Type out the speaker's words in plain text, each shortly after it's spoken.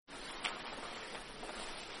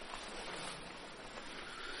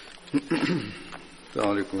السلام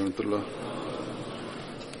عليكم ورحمة الله.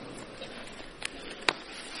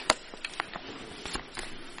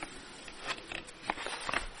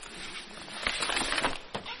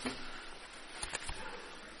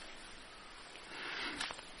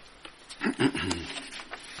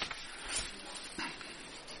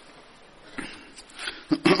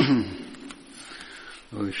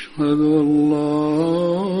 أشهد أن لا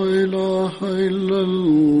إله إلا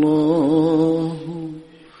الله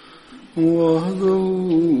وحده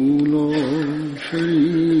لا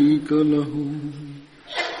شريك له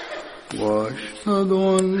وأشهد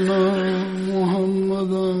أن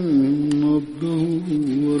محمدا عبده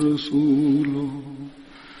ورسوله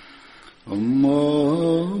أما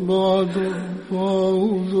بعد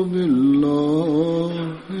فأعوذ بالله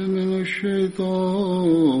من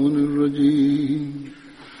الشيطان الرجيم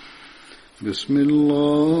بسم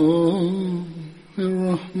الله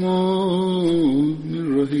الرحمن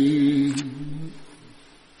الرحيم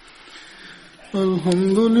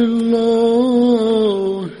الحمد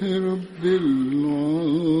لله رب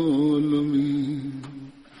العالمين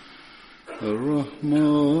الرحمن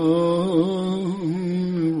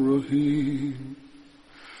الرحيم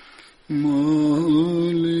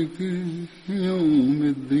مالك يوم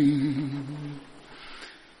الدين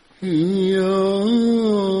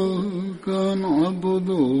إياك نعبد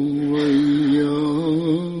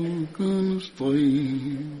وإياك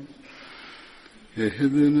نستعين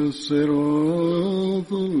اهدنا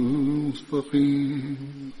الصراط المستقيم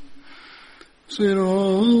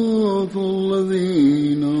صراط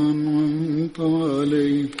الذين أنعمت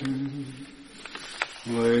عليهم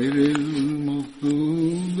غير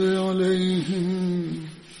المغضوب عليهم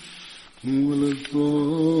ولا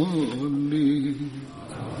الضالين.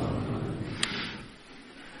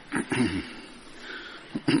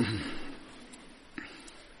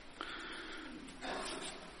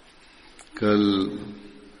 कल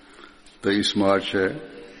 23 मार्च है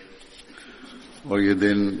और ये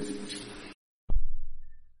दिन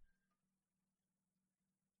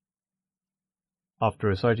After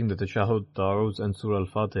reciting the Tashahhud, Ta'awuz and Surah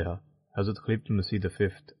Al-Fatiha, Hazrat Khalifa-tul-Masih V,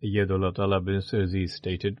 Ayyadullah Ta'ala bin Aziz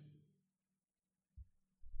stated,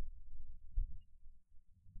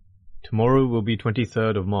 Tomorrow will be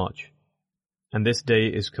 23rd of March, and this day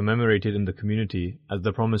is commemorated in the community as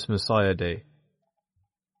the Promised Messiah Day.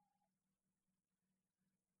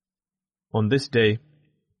 On this day,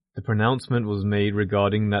 the pronouncement was made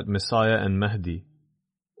regarding that Messiah and Mahdi,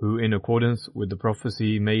 who in accordance with the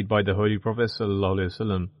prophecy made by the Holy Prophet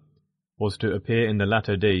ﷺ, was to appear in the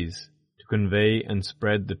latter days to convey and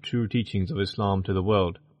spread the true teachings of Islam to the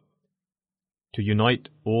world, to unite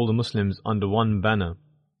all the Muslims under one banner,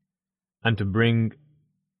 and to bring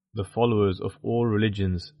the followers of all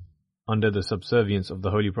religions under the subservience of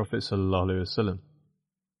the Holy Prophet ﷺ.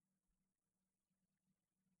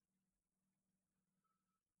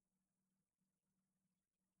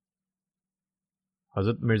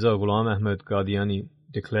 Hazrat Mirza Ghulam Ahmad Qadiani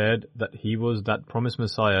declared that he was that promised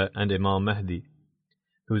Messiah and Imam Mahdi,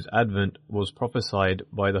 whose advent was prophesied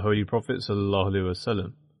by the Holy Prophet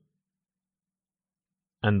ﷺ.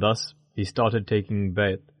 And thus he started taking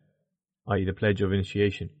bayt, i.e. the pledge of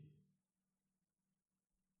initiation.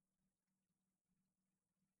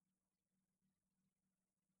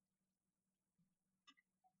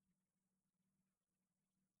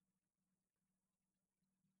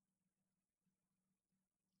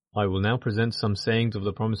 I will now present some sayings of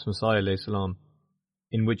the Promised Messiah ﷺ,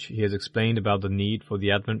 in which he has explained about the need for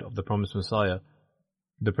the advent of the Promised Messiah,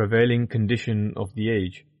 the prevailing condition of the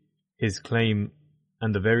age, his claim,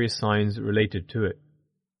 and the various signs related to it.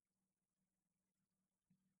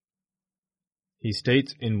 He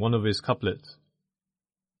states in one of his couplets,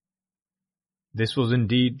 This was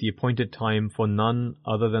indeed the appointed time for none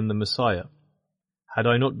other than the Messiah. Had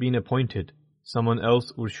I not been appointed, someone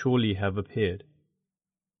else would surely have appeared.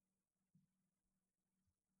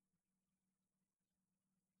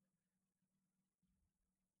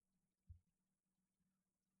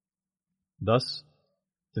 Thus,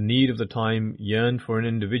 the need of the time yearned for an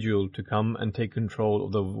individual to come and take control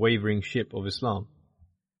of the wavering ship of Islam.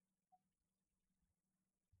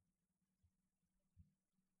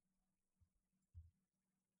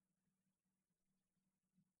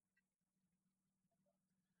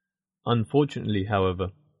 Unfortunately, however,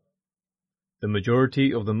 the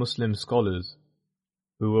majority of the Muslim scholars,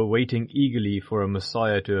 who were waiting eagerly for a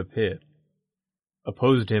Messiah to appear,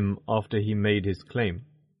 opposed him after he made his claim.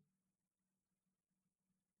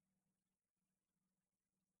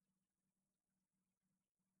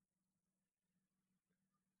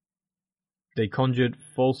 They conjured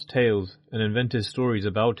false tales and invented stories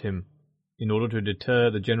about him in order to deter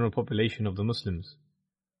the general population of the Muslims.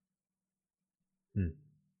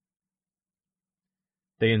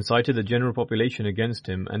 They incited the general population against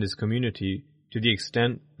him and his community to the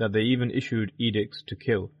extent that they even issued edicts to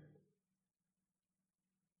kill.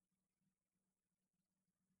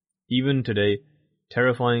 Even today,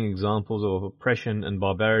 terrifying examples of oppression and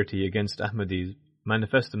barbarity against Ahmadis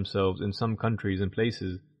manifest themselves in some countries and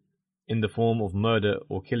places in the form of murder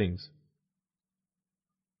or killings.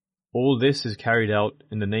 All this is carried out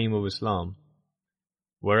in the name of Islam,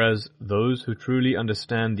 whereas those who truly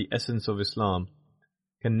understand the essence of Islam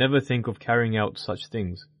can never think of carrying out such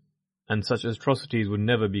things, and such atrocities would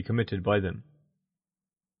never be committed by them.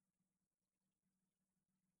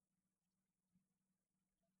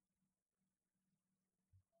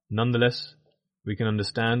 Nonetheless, we can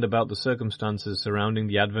understand about the circumstances surrounding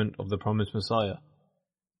the advent of the promised Messiah.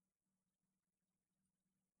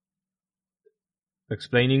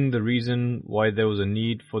 Explaining the reason why there was a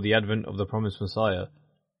need for the advent of the promised Messiah,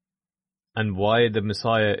 and why the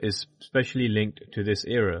Messiah is specially linked to this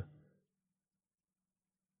era.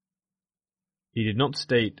 He did not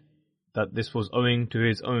state that this was owing to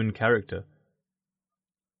his own character.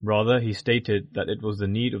 Rather, he stated that it was the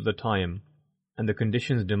need of the time, and the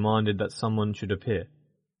conditions demanded that someone should appear.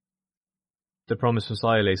 The promised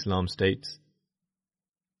Messiah ﷺ states,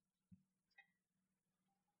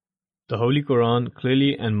 the Holy Quran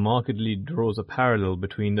clearly and markedly draws a parallel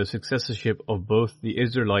between the successorship of both the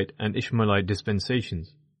Israelite and Ishmaelite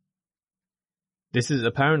dispensations. This is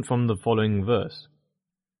apparent from the following verse.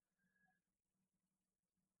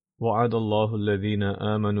 وَعَدَ اللَّهُ الَّذِينَ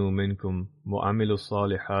آمَنُوا مِنْكُمْ وَعَمِلُوا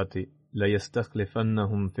الصَّالِحَاتِ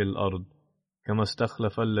لَيَسْتَخْلِفَنَّهُمْ فِي الْأَرْضِ كَمَا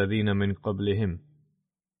اسْتَخْلَفَ الَّذِينَ مِنْ قَبْلِهِمْ.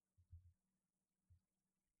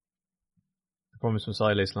 The Prophet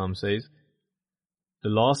ﷺ says, the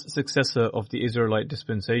last successor of the Israelite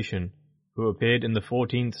dispensation, who appeared in the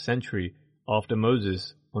 14th century after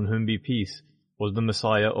Moses, on whom be peace, was the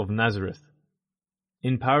Messiah of Nazareth.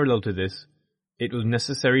 In parallel to this, it was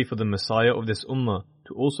necessary for the Messiah of this Ummah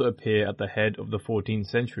to also appear at the head of the 14th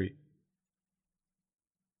century.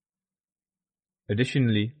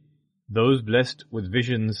 Additionally, those blessed with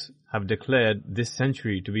visions have declared this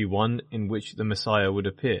century to be one in which the Messiah would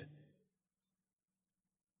appear.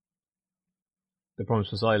 The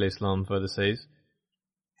Prophet ﷺ further says,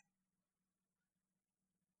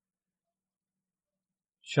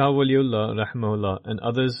 Shah Waliullah rahimahullah and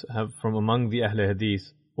others have from among the Ahl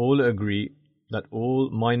Hadith all agree that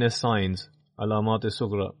all minor signs,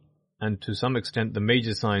 alamat-e-sughra, and to some extent the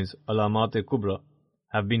major signs, alamat-e-kubra,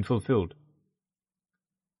 have been fulfilled.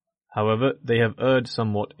 However, they have erred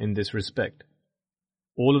somewhat in this respect.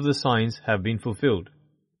 All of the signs have been fulfilled.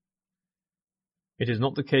 It is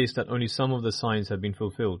not the case that only some of the signs have been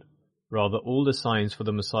fulfilled. Rather, all the signs for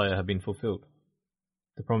the Messiah have been fulfilled.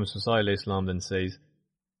 The Prophet ﷺ then says,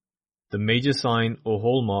 the major sign or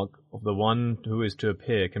hallmark of the one who is to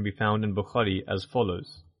appear can be found in Bukhari as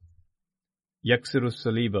follows. يَكْسِرُ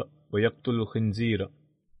الصَّلِيبَ وَيَقْتُلُ الْخِنْزِيرَ.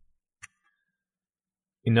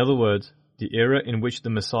 In other words, the era in which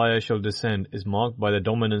the Messiah shall descend is marked by the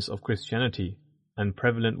dominance of Christianity and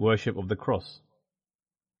prevalent worship of the cross.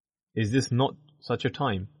 Is this not such a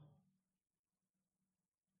time?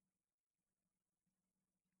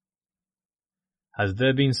 Has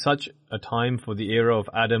there been such a time for the era of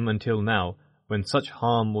Adam until now, when such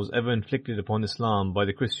harm was ever inflicted upon Islam by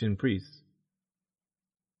the Christian priests?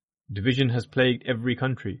 Division has plagued every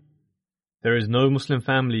country. There is no Muslim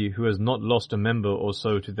family who has not lost a member or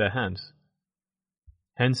so to their hands.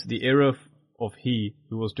 Hence, the era of he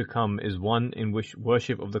who was to come is one in which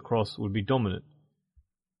worship of the cross would be dominant.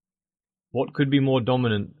 What could be more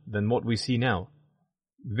dominant than what we see now?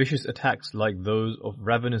 Vicious attacks like those of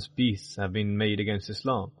ravenous beasts have been made against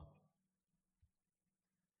Islam.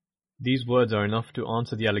 These words are enough to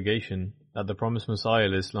answer the allegation that the promised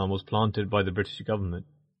Messiah Islam was planted by the British government.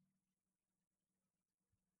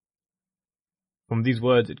 From these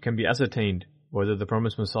words it can be ascertained whether the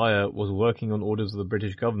promised Messiah was working on orders of the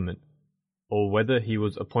British government, or whether he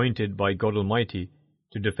was appointed by God Almighty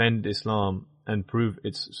to defend Islam and prove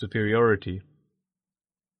its superiority.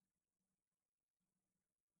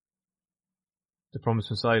 The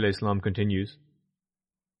promised Messiah Islam continues,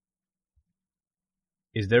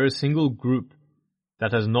 is there a single group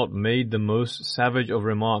that has not made the most savage of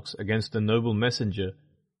remarks against the noble messenger,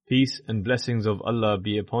 peace and blessings of Allah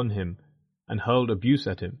be upon him, and hurled abuse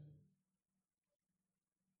at him?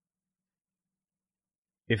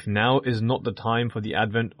 If now is not the time for the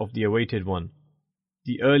advent of the awaited one,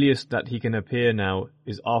 the earliest that he can appear now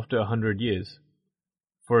is after 100 years.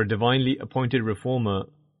 For a divinely appointed reformer,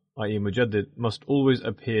 i.e. Mujaddid, must always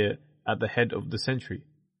appear at the head of the century.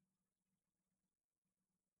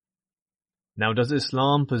 Now, does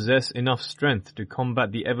Islam possess enough strength to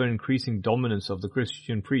combat the ever-increasing dominance of the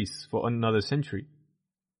Christian priests for another century?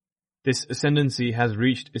 This ascendancy has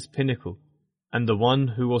reached its pinnacle, and the one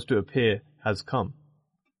who was to appear has come.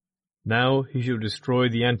 Now he shall destroy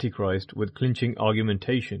the Antichrist with clinching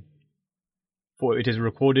argumentation. For it is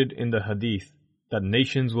recorded in the Hadith that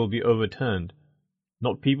nations will be overturned,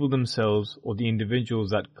 not people themselves or the individuals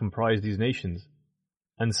that comprise these nations,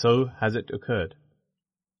 and so has it occurred.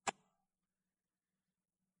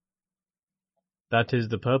 That is,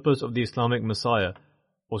 the purpose of the Islamic Messiah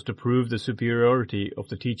was to prove the superiority of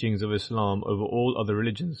the teachings of Islam over all other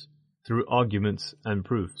religions through arguments and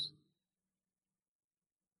proofs.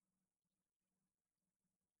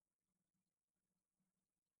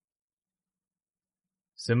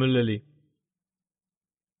 Similarly,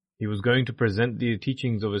 he was going to present the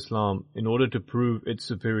teachings of Islam in order to prove its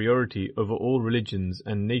superiority over all religions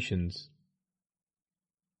and nations.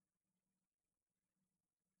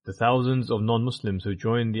 The thousands of non-Muslims who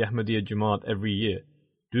join the Ahmadiyya Jamaat every year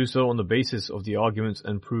do so on the basis of the arguments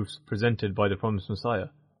and proofs presented by the promised Messiah.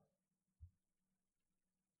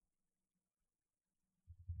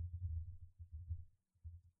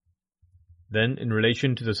 Then, in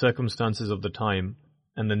relation to the circumstances of the time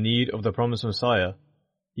and the need of the promised Messiah,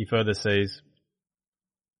 he further says,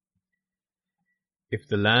 "If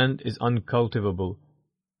the land is uncultivable,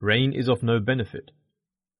 rain is of no benefit.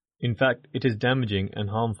 In fact, it is damaging and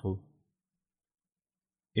harmful.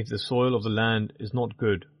 If the soil of the land is not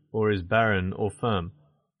good, or is barren or firm,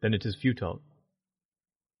 then it is futile.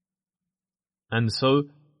 And so,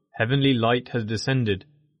 heavenly light has descended,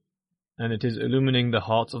 and it is illumining the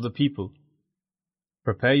hearts of the people.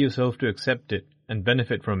 Prepare yourself to accept it and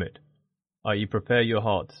benefit from it, i.e., prepare your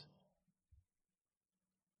hearts.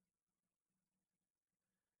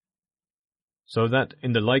 So that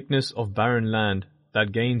in the likeness of barren land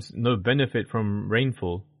that gains no benefit from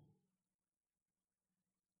rainfall,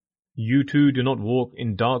 you too do not walk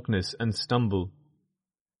in darkness and stumble,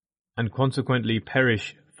 and consequently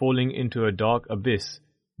perish, falling into a dark abyss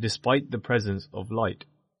despite the presence of light.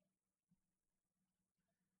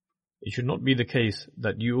 It should not be the case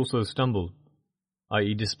that you also stumble,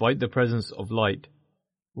 i.e., despite the presence of light,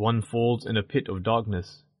 one falls in a pit of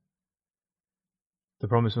darkness." The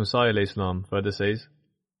promised Messiah ﷺ further says,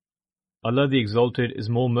 "Allah the Exalted is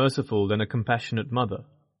more merciful than a compassionate mother.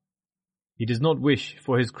 He does not wish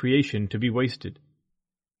for His creation to be wasted.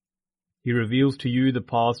 He reveals to you the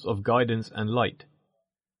paths of guidance and light,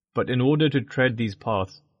 but in order to tread these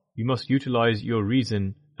paths, you must utilize your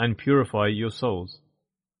reason and purify your souls.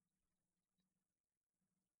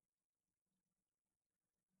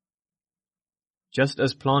 Just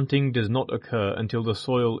as planting does not occur until the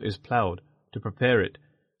soil is ploughed to prepare it,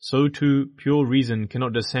 so too pure reason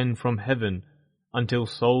cannot descend from heaven until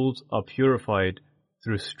souls are purified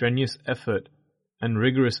through strenuous effort and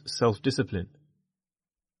rigorous self-discipline.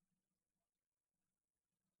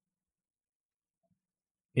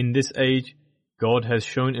 In this age, God has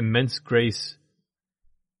shown immense grace,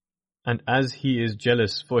 and as He is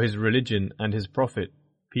jealous for His religion and His Prophet,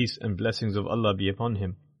 peace and blessings of Allah be upon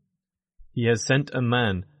him, He has sent a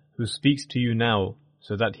man who speaks to you now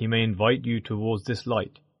so that he may invite you towards this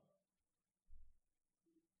light.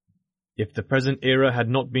 If the present era had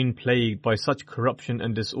not been plagued by such corruption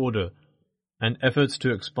and disorder, and efforts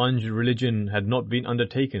to expunge religion had not been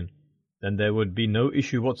undertaken, then there would be no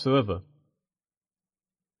issue whatsoever.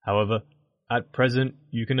 However, at present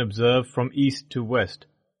you can observe from east to west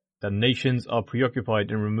that nations are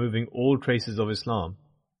preoccupied in removing all traces of Islam.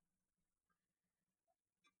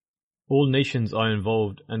 All nations are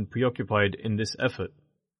involved and preoccupied in this effort.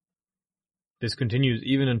 This continues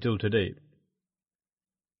even until today."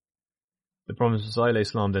 The Prophet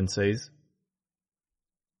ﷺ then says,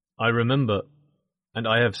 "I remember, and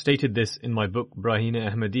I have stated this in my book Brahine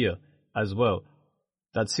Ahmadiyya as well,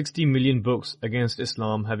 that 60 million books against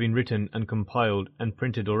Islam have been written and compiled and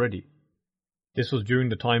printed already." This was during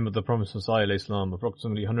the time of the Prophet ﷺ,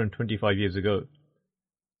 approximately 125 years ago,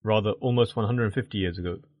 rather almost 150 years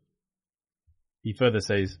ago. He further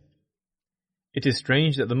says, "It is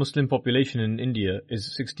strange that the Muslim population in India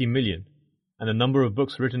is 60 million, and the number of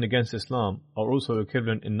books written against Islam are also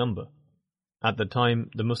equivalent in number. At the time,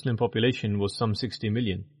 the Muslim population was some 60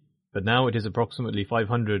 million, but now it is approximately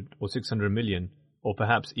 500 or 600 million, or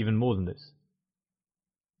perhaps even more than this."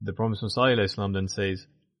 The Prophet ﷺ then says,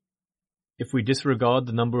 "If we disregard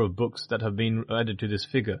the number of books that have been added to this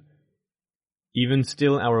figure, even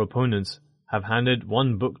still our opponents have handed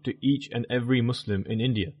one book to each and every Muslim in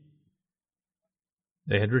India.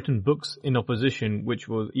 They had written books in opposition which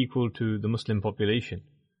was equal to the Muslim population.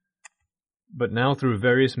 But now through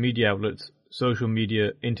various media outlets, social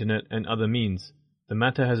media, internet and other means, the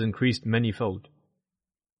matter has increased many-fold.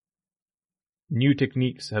 New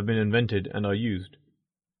techniques have been invented and are used.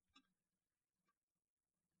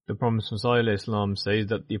 The Promised Messiah ﷺ says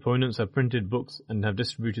that the opponents have printed books and have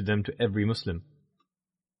distributed them to every Muslim.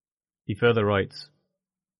 He further writes,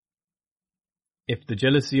 "If the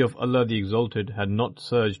jealousy of Allah the Exalted had not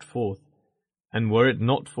surged forth, and were it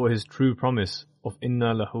not for His true promise of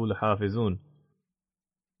Inna lahu lahafizun,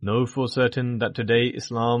 know for certain that today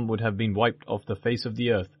Islam would have been wiped off the face of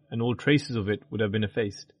the earth and all traces of it would have been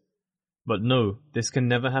effaced. But no, this can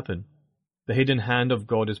never happen. The hidden hand of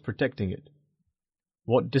God is protecting it.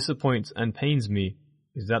 What disappoints and pains me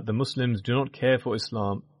is that the Muslims do not care for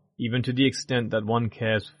Islam even to the extent that one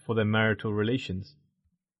cares for their marital relations.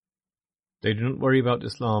 They do not worry about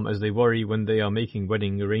Islam as they worry when they are making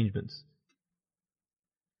wedding arrangements.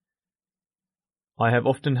 I have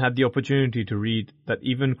often had the opportunity to read that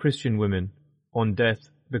even Christian women, on death,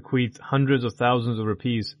 bequeath hundreds of thousands of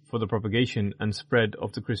rupees for the propagation and spread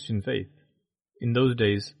of the Christian faith. In those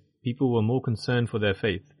days, people were more concerned for their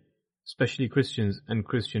faith, especially Christians and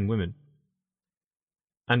Christian women.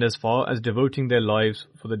 And as far as devoting their lives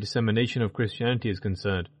for the dissemination of Christianity is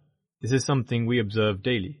concerned, this is something we observe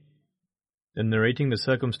daily." Then narrating the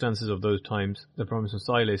circumstances of those times, the Promised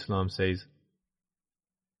Messiah ﷺ says,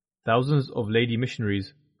 "Thousands of lady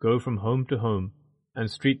missionaries go from home to home and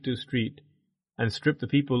street to street and strip the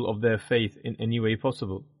people of their faith in any way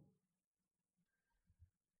possible.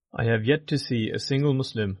 I have yet to see a single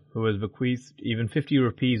Muslim who has bequeathed even 50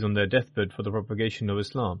 rupees on their deathbed for the propagation of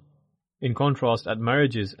Islam. In contrast, at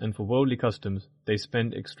marriages and for worldly customs, they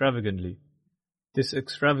spend extravagantly. This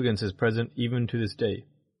extravagance is present even to this day.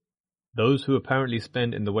 Those who apparently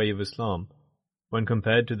spend in the way of Islam, when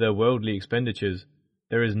compared to their worldly expenditures,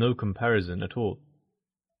 there is no comparison at all."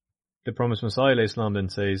 The Promised Messiah ﷺ then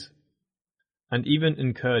says, "And even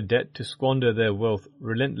incur debt to squander their wealth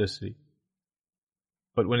relentlessly.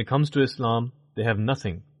 But when it comes to Islam, they have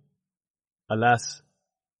nothing. Alas,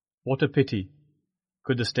 what a pity!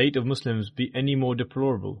 Could the state of Muslims be any more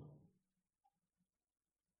deplorable?"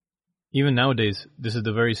 Even nowadays, this is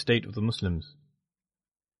the very state of the Muslims.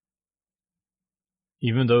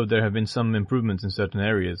 Even though there have been some improvements in certain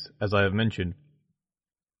areas, as I have mentioned,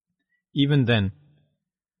 even then,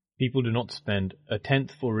 people do not spend a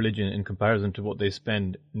tenth for religion in comparison to what they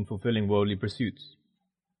spend in fulfilling worldly pursuits.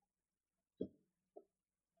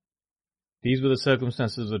 These were the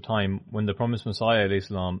circumstances of the time when the Promised Messiah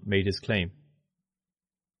ﷺ made his claim.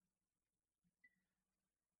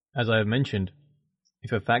 As I have mentioned,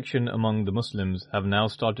 if a faction among the Muslims have now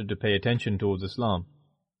started to pay attention towards Islam,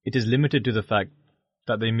 it is limited to the fact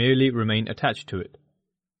that they merely remain attached to it.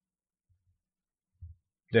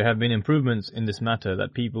 There have been improvements in this matter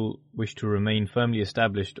that people wish to remain firmly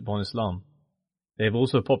established upon Islam. They have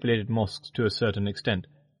also populated mosques to a certain extent.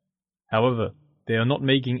 However, they are not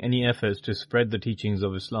making any efforts to spread the teachings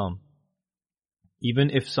of Islam. Even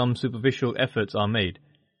if some superficial efforts are made,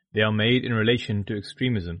 they are made in relation to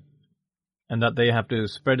extremism, and that they have to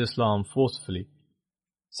spread Islam forcefully.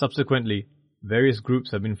 Subsequently, various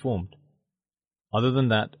groups have been formed. Other than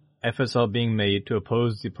that, efforts are being made to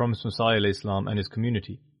oppose the Promised Messiah ﷺ and his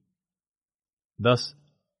community. Thus,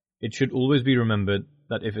 it should always be remembered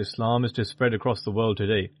that if Islam is to spread across the world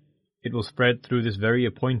today, it will spread through this very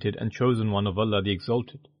appointed and chosen one of Allah the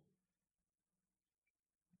Exalted.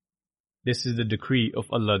 This is the decree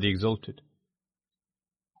of Allah the Exalted.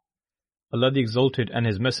 Allah the Exalted and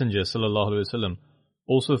His Messenger ﷺ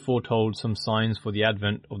also foretold some signs for the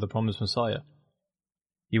advent of the Promised Messiah.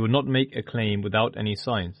 He would not make a claim without any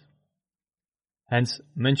signs. Hence,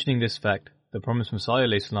 mentioning this fact, the Promised Messiah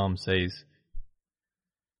ﷺ says,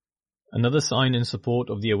 "Another sign in support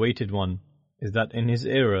of the awaited one is that in his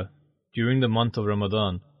era, during the month of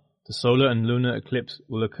Ramadan, the solar and lunar eclipse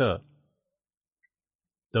will occur.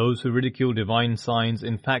 Those who ridicule divine signs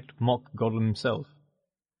in fact mock God Himself.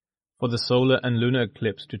 For the solar and lunar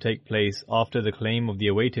eclipse to take place after the claim of the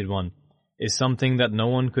awaited one is something that no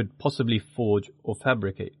one could possibly forge or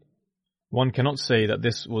fabricate. One cannot say that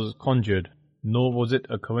this was conjured, nor was it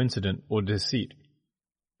a coincidence or deceit."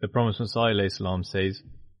 The Promised Messiah ﷺ says,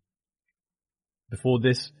 "Before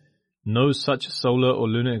this, no such solar or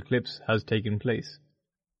lunar eclipse has taken place.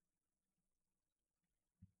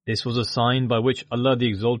 This was a sign by which Allah the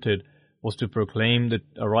Exalted was to proclaim the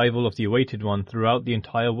arrival of the awaited one throughout the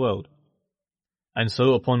entire world. And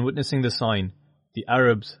so upon witnessing the sign, the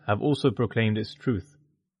Arabs have also proclaimed its truth,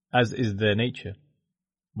 as is their nature.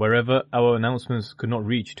 Wherever our announcements could not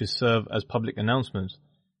reach to serve as public announcements,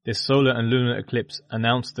 this solar and lunar eclipse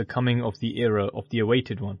announced the coming of the era of the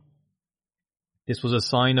awaited one. This was a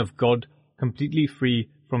sign of God completely free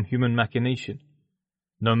from human machination.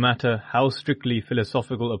 No matter how strictly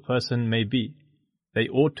philosophical a person may be, they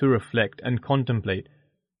ought to reflect and contemplate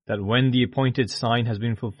that when the appointed sign has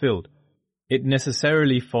been fulfilled, it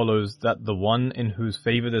necessarily follows that the one in whose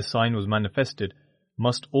favor the sign was manifested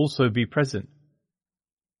must also be present.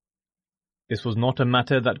 This was not a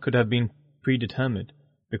matter that could have been predetermined,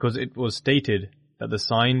 because it was stated that the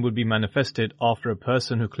sign would be manifested after a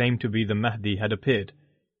person who claimed to be the Mahdi had appeared.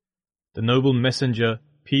 The noble messenger,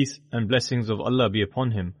 peace and blessings of Allah be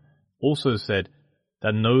upon him, also said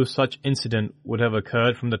that no such incident would have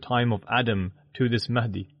occurred from the time of Adam to this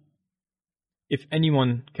Mahdi. If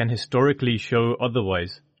anyone can historically show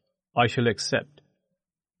otherwise, I shall accept.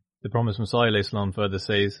 The promised Messiah ﷺ further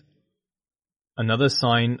says, another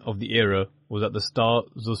sign of the era was that the star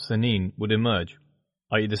Zus-Sanin would emerge,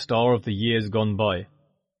 i.e. the star of the years gone by.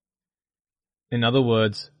 In other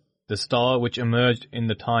words, the star which emerged in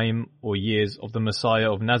the time or years of the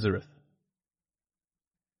Messiah of Nazareth.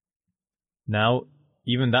 Now,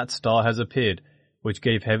 even that star has appeared, which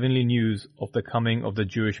gave heavenly news of the coming of the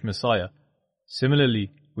Jewish Messiah.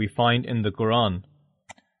 Similarly, we find in the Quran,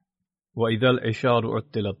 وَإِذَا الْعِشَارُ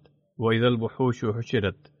عُطِّلَتْ وَإِذَا الْبُحُوشُ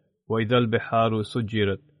حُشِرَتْ وَإِذَا الْبِحَارُ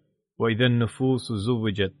سُجِّرَتْ وَإِذَا النُّفُوسُ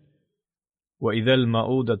زُوِّجَتْ وَإِذَا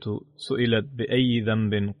الْمَوْءُودَةُ سُئِلَتْ بِأَيِّ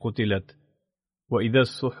ذَنبٍ قُتِلَتْ وَإِذَا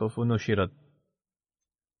الصُّحُفُ نُشِرَتْ.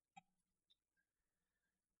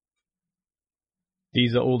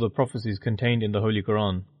 These are all the prophecies contained in the Holy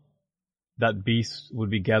Quran, that beasts would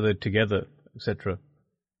be gathered together, etc.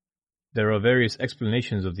 There are various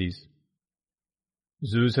explanations of these.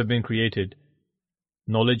 Zoos have been created.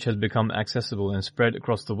 Knowledge has become accessible and spread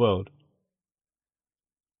across the world.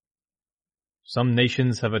 Some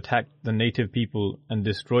nations have attacked the native people and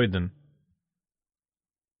destroyed them.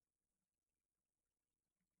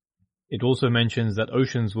 It also mentions that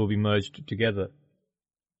oceans will be merged together.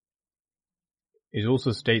 It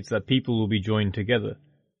also states that people will be joined together.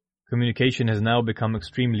 Communication has now become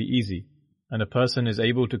extremely easy, and a person is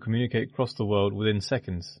able to communicate across the world within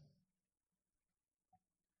seconds.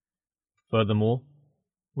 Furthermore,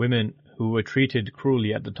 women who were treated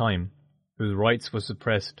cruelly at the time, whose rights were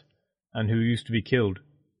suppressed, and who used to be killed,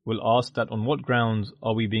 will ask that on what grounds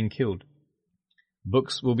are we being killed?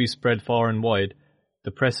 Books will be spread far and wide,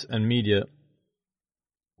 the press and media.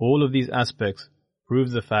 All of these aspects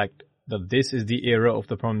prove the fact that this is the era of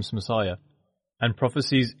the promised Messiah, and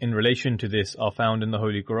prophecies in relation to this are found in the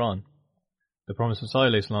Holy Quran. The promised Messiah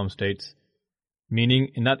ﷺ states, meaning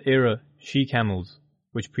in that era, she-camels,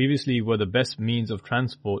 which previously were the best means of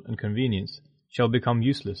transport and convenience, shall become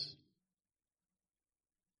useless.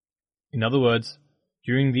 In other words,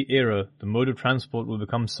 during the era, the mode of transport will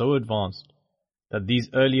become so advanced that these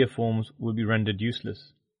earlier forms will be rendered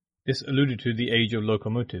useless. This alluded to the age of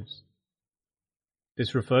locomotives.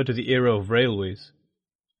 This referred to the era of railways.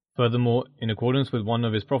 Furthermore, in accordance with one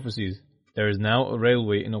of his prophecies, there is now a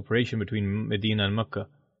railway in operation between Medina and Mecca.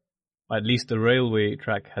 At least the railway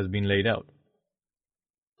track has been laid out.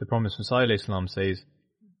 The promised Messiah ﷺ says,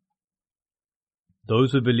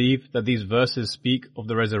 those who believe that these verses speak of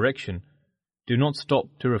the resurrection do not stop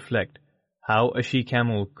to reflect how a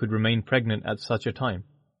she-camel could remain pregnant at such a time.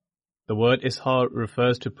 The word ishar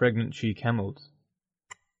refers to pregnant she-camels.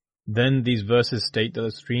 Then these verses state that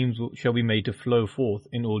the streams shall be made to flow forth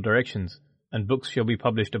in all directions, and books shall be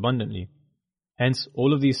published abundantly. Hence,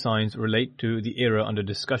 all of these signs relate to the era under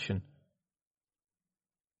discussion.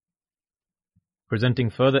 Presenting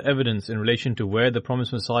further evidence in relation to where the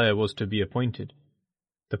promised Messiah was to be appointed,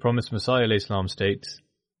 the promised Messiah ﷺ states,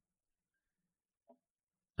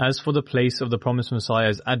 as for the place of the promised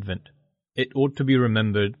Messiah's advent, it ought to be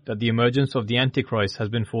remembered that the emergence of the Antichrist has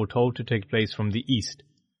been foretold to take place from the east,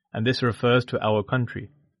 and this refers to our country.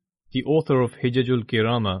 The author of Hijajul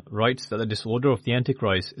Kirama writes that the disorder of the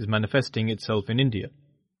Antichrist is manifesting itself in India,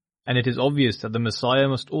 and it is obvious that the Messiah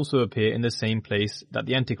must also appear in the same place that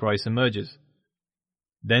the Antichrist emerges.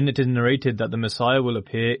 Then it is narrated that the Messiah will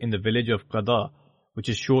appear in the village of Qada, which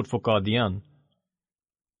is short for Qadian.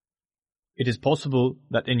 It is possible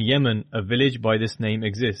that in Yemen a village by this name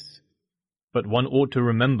exists, but one ought to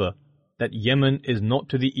remember that Yemen is not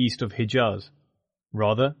to the east of Hijaz,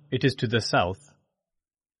 rather it is to the south.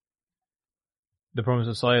 The Prophet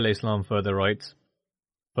ﷺ further writes,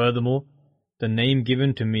 furthermore, the name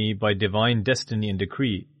given to me by divine destiny and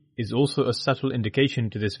decree is also a subtle indication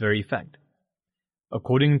to this very fact.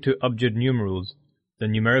 According to Abjad numerals, the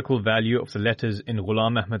numerical value of the letters in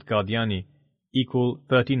Ghulam Ahmad Qadiani equal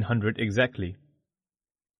 1300 exactly.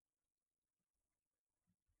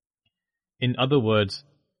 In other words,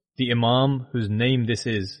 the Imam whose name this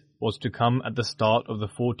is was to come at the start of the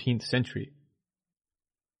 14th century.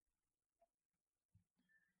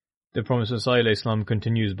 The Prophet ﷺ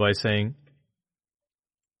continues by saying,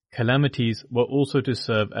 calamities were also to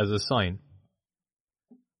serve as a sign,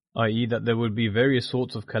 i.e. that there would be various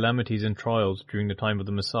sorts of calamities and trials during the time of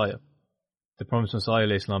the Messiah. The Prophet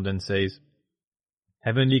ﷺ then says,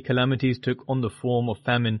 heavenly calamities took on the form of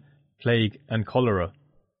famine, plague and cholera.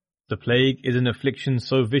 The plague is an affliction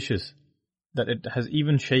so vicious that it has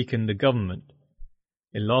even shaken the government.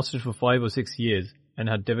 It lasted for 5 or 6 years and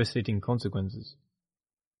had devastating consequences.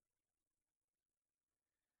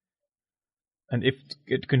 And if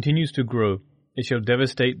it continues to grow, it shall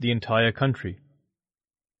devastate the entire country.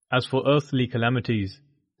 As for earthly calamities,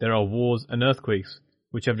 there are wars and earthquakes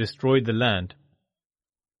which have destroyed the land.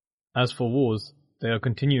 As for wars, they are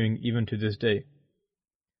continuing even to this day.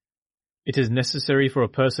 It is necessary for a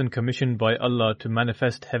person commissioned by Allah to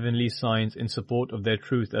manifest heavenly signs in support of their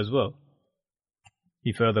truth as well.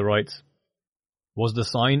 He further writes, was the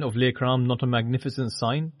sign of Al-Ikram not a magnificent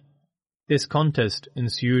sign? This contest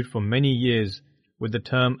ensued for many years with the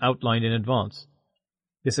term outlined in advance.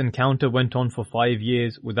 This encounter went on for 5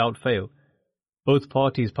 years without fail. Both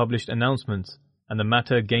parties published announcements and the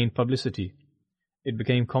matter gained publicity. It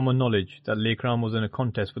became common knowledge that Al-Ikram was in a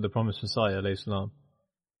contest with the promised Messiah ﷺ.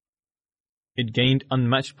 It gained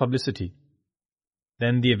unmatched publicity.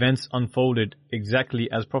 Then the events unfolded exactly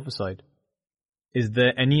as prophesied. Is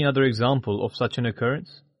there any other example of such an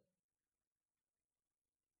occurrence?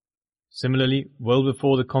 Similarly, well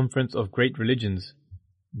before the conference of great religions,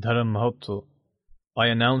 Dharam Mahotsav, I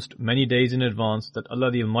announced many days in advance that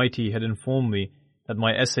Allah the Almighty had informed me that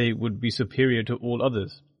my essay would be superior to all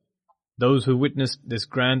others. Those who witnessed this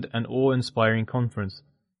grand and awe-inspiring conference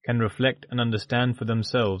can reflect and understand for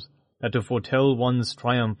themselves that to foretell one's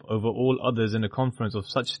triumph over all others in a conference of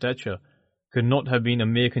such stature could not have been a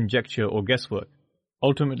mere conjecture or guesswork.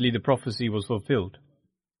 Ultimately, the prophecy was fulfilled.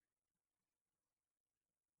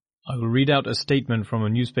 I will read out a statement from a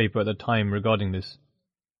newspaper at the time regarding this.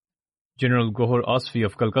 General Gohar Asfi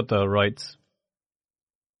of Calcutta writes,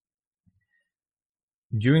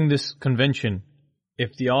 during this convention,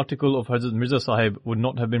 if the article of Hazrat Mirza Sahib would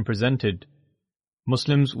not have been presented,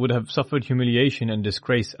 Muslims would have suffered humiliation and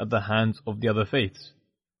disgrace at the hands of the other faiths.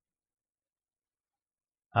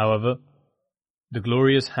 However, the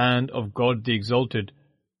glorious hand of God the Exalted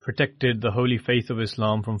protected the holy faith of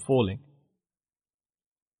Islam from falling.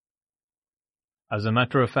 As a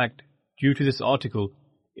matter of fact, due to this article,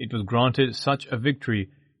 it was granted such a victory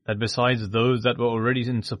that besides those that were already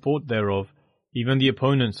in support thereof, even the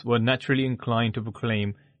opponents were naturally inclined to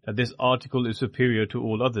proclaim that this article is superior to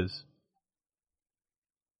all others.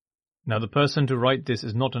 Now the person to write this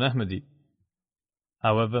is not an Ahmadi.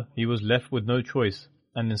 However, he was left with no choice,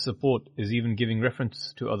 and in support is even giving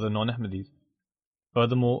reference to other non-Ahmadis.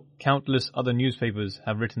 Furthermore, countless other newspapers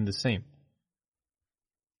have written the same.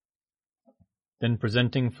 Then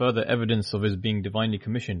presenting further evidence of his being divinely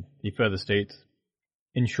commissioned, he further states,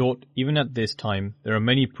 in short, even at this time, there are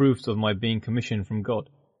many proofs of my being commissioned from God.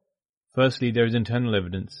 Firstly, there is internal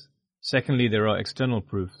evidence. Secondly, there are external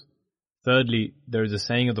proofs. Thirdly, there is a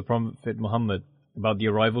saying of the Prophet Muhammad about the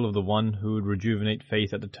arrival of the one who would rejuvenate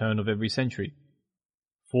faith at the turn of every century.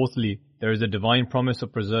 Fourthly, there is a divine promise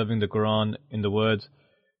of preserving the Quran in the words,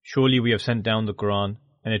 surely we have sent down the Quran,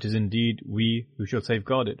 and it is indeed we who shall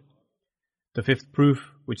safeguard it. The fifth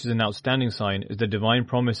proof, which is an outstanding sign, is the divine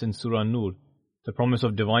promise in Surah An-Nur, the promise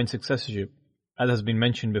of divine successorship. As has been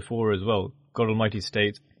mentioned before as well, God Almighty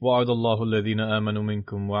states, وَعَدَ اللَّهُ الَّذِينَ آمَنُوا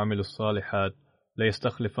مِنْكُمْ وَعَمِلُوا الصَّالِحَاتِ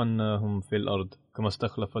لَيَسْتَخْلِفَنَّهُمْ فِي الْأَرْضِ كَمَا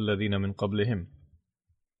اسْتَخْلَفَ الَّذِينَ مِنْ قَبْلِهِمْ.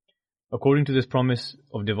 According to this promise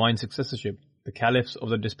of divine successorship, the caliphs of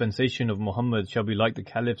the dispensation of Muhammad shall be like the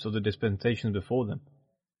caliphs of the dispensations before them.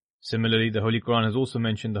 Similarly, the Holy Quran has also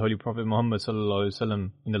mentioned the Holy Prophet Muhammad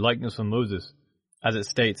ﷺ in the likeness of Moses, as it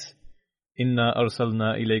states, إِنَّا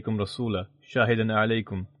أَرْسَلْنَا إِلَيْكُمْ رَسُولًا شَاهِدًا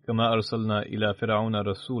عَلَيْكُمْ كَمَا أَرْسَلْنَا إِلَى فِرْعَوْنَ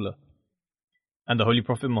رَسُولًا. And the Holy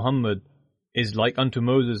Prophet Muhammad is like unto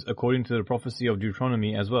Moses according to the prophecy of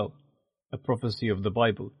Deuteronomy as well, a prophecy of the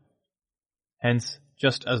Bible. Hence,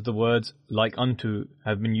 just as the words like unto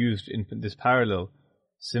have been used in this parallel,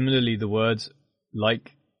 similarly the words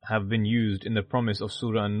like have been used in the promise of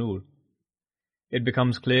Surah An-Nur. It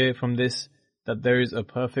becomes clear from this that there is a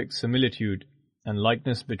perfect similitude and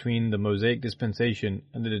likeness between the Mosaic dispensation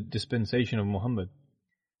and the dispensation of Muhammad.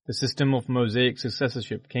 The system of Mosaic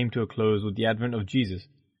successorship came to a close with the advent of Jesus,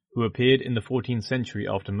 who appeared in the 14th century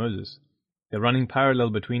after Moses. The running parallel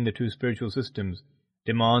between the two spiritual systems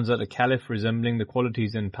demands that a caliph resembling the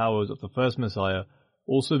qualities and powers of the first Messiah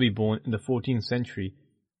also be born in the 14th century,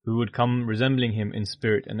 who would come resembling him in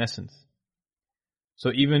spirit and essence.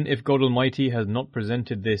 So even if God Almighty has not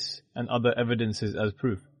presented this and other evidences as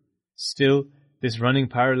proof, still this running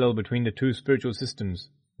parallel between the two spiritual systems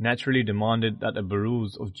naturally demanded that a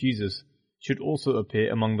Baruz of Jesus should also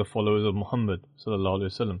appear among the followers of Muhammad sallallahu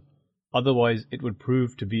alaihi wasallam. Otherwise, it would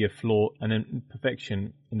prove to be a flaw and an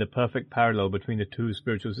imperfection in the perfect parallel between the two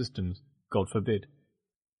spiritual systems, God forbid.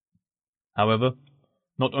 However,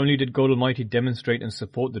 not only did God Almighty demonstrate and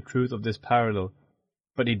support the truth of this parallel,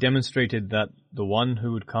 but He demonstrated that the one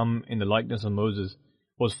who would come in the likeness of Moses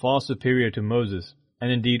was far superior to Moses,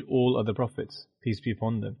 and indeed all other prophets, peace be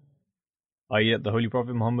upon them, i.e. that the Holy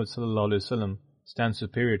Prophet Muhammad sallallahu alaihi wasallam stands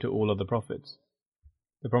superior to all other prophets.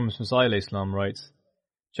 The promised Messiah alayhi salam writes,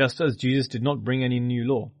 "Just as Jesus did not bring any new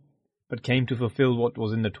law, but came to fulfill what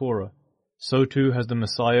was in the Torah, so too has the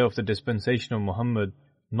Messiah of the dispensation of Muhammad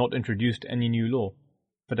not introduced any new law,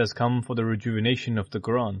 but has come for the rejuvenation of the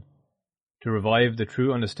Quran, to revive the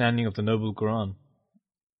true understanding of the noble Quran.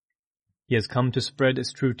 He has come to spread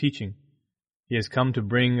its true teaching. He has come to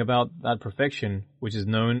bring about that perfection which is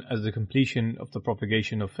known as the completion of the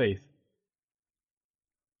propagation of faith."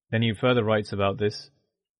 Then he further writes about this,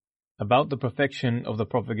 "About the perfection of the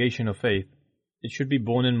propagation of faith, it should be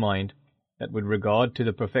borne in mind that with regard to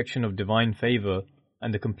the perfection of divine favor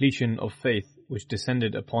and the completion of faith which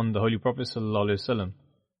descended upon the Holy Prophet ﷺ,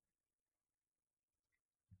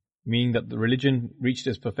 meaning that the religion reached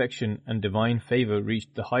its perfection and divine favor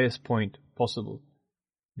reached the highest point possible,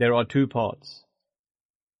 there are two parts.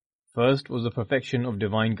 First was the perfection of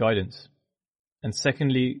divine guidance, and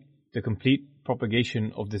secondly, the complete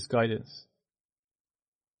propagation of this guidance."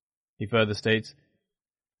 He further states,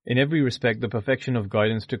 "In every respect, the perfection of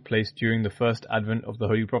guidance took place during the first advent of the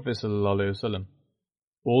Holy Prophet ﷺ.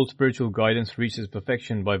 All spiritual guidance reached its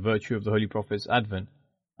perfection by virtue of the Holy Prophet's advent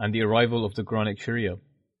and the arrival of the Quranic Sharia,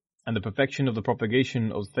 and the perfection of the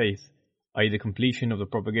propagation of faith, i.e. the completion of the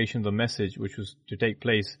propagation of the message which was to take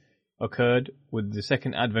place, occurred with the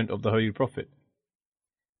second advent of the Holy Prophet.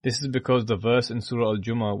 This is because the verse in Surah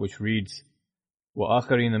Al-Jumu'ah which reads,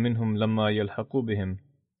 وَآخَرِينَ مِنْهُمْ لَمَّا يَلْحَقُوا بِهِمْ,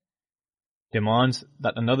 demands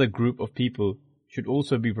that another group of people should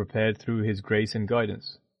also be prepared through His grace and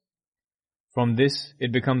guidance. From this,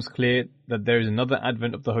 it becomes clear that there is another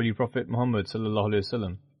advent of the Holy Prophet Muhammad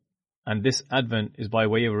ﷺ, and this advent is by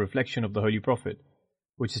way of a reflection of the Holy Prophet,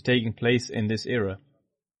 which is taking place in this era.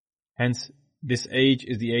 Hence, this age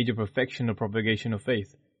is the age of perfection of propagation of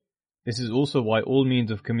faith. This is also why all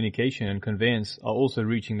means of communication and conveyance are also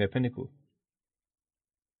reaching their pinnacle.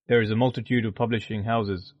 There is a multitude of publishing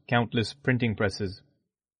houses, countless printing presses,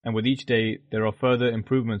 and with each day there are further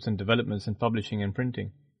improvements and developments in publishing and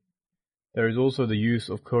printing. There is also the use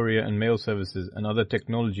of courier and mail services and other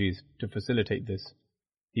technologies to facilitate this.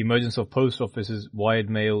 The emergence of post offices, wired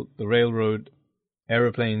mail, the railroad,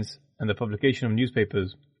 aeroplanes, and the publication of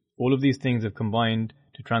newspapers, all of these things have combined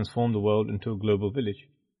to transform the world into a global village.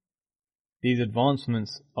 These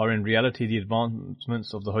advancements are in reality the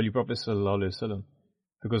advancements of the Holy Prophet ﷺ,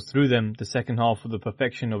 because through them the second half of the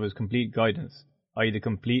perfection of his complete guidance, i.e. the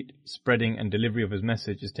complete spreading and delivery of his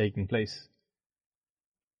message, is taking place.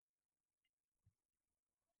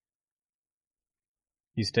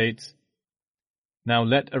 He states, "Now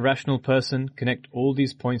let a rational person connect all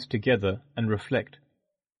these points together and reflect.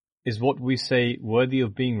 Is what we say worthy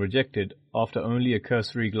of being rejected after only a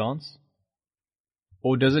cursory glance?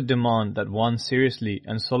 Or does it demand that one seriously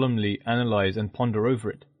and solemnly analyze and ponder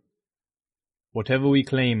over it? Whatever we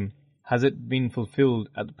claim, has it been fulfilled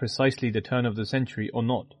at precisely the turn of the century or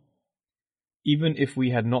not? Even if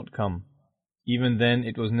we had not come, even then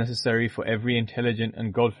it was necessary for every intelligent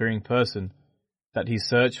and God-fearing person that he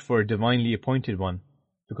search for a divinely appointed one,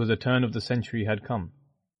 because the turn of the century had come.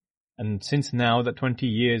 And since now that 20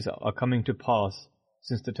 years are coming to pass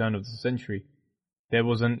since the turn of the century, there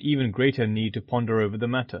was an even greater need to ponder over the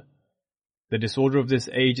matter. The disorder of this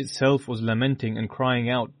age itself was lamenting and crying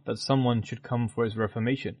out that someone should come for its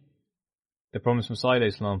reformation." The promised Messiah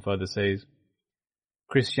Islam further says,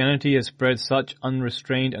 "Christianity has spread such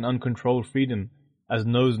unrestrained and uncontrolled freedom as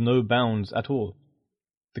knows no bounds at all.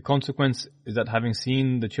 The consequence is that having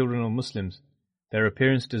seen the children of Muslims, their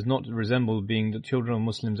appearance does not resemble being the children of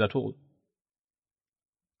Muslims at all."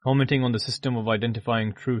 Commenting on the system of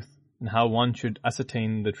identifying truth and how one should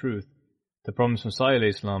ascertain the truth, the promised Messiah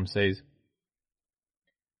Islam says,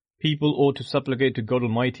 "People ought to supplicate to God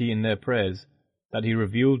Almighty in their prayers that He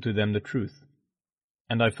reveal to them the truth.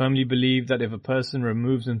 And I firmly believe that if a person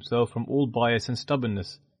removes himself from all bias and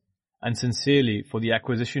stubbornness, and sincerely for the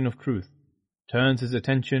acquisition of truth, turns his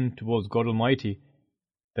attention towards God Almighty,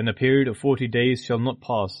 then a period of 40 days shall not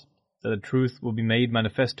pass, that the truth will be made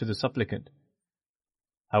manifest to the supplicant.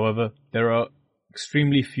 However, there are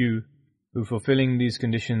extremely few who, fulfilling these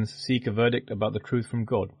conditions, seek a verdict about the truth from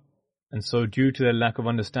God, and so due to their lack of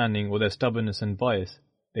understanding or their stubbornness and bias,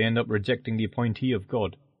 they end up rejecting the appointee of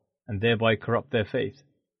God, and thereby corrupt their faith.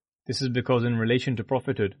 This is because in relation to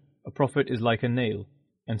prophethood, a prophet is like a nail,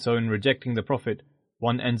 and so in rejecting the prophet,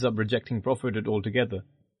 one ends up rejecting prophethood altogether,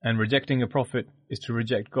 and rejecting a prophet is to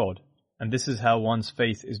reject God, and this is how one's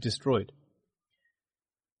faith is destroyed.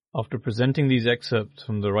 After presenting these excerpts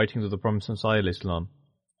from the writings of the Prophet Messiah Islam,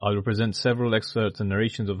 I will present several excerpts and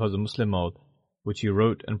narrations of Hazrat Muslim Maud, which he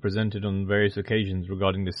wrote and presented on various occasions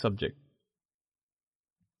regarding this subject.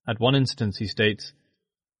 At one instance he states,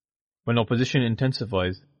 when opposition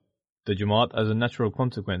intensifies, the Jamaat as a natural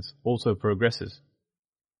consequence also progresses.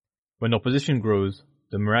 When opposition grows,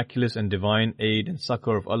 the miraculous and divine aid and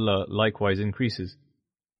succor of Allah likewise increases.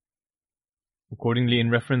 Accordingly, in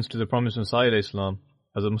reference to the Prophet Messiah Islam,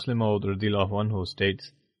 Hazrat Muslim Maud radhiyallahu anhu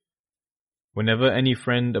states, whenever any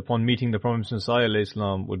friend upon meeting the Prophet Messiah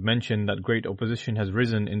Islam would mention that great opposition has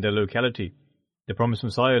risen in their locality, the Prophet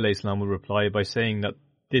Messiah Islam would reply by saying that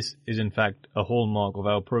this is in fact a hallmark of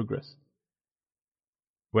our progress.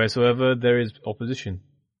 Wheresoever there is opposition,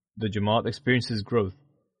 the Jamaat experiences growth,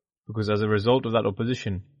 because as a result of that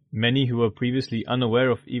opposition, many who were previously unaware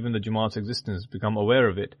of even the Jamaat's existence become aware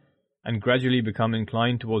of it and gradually become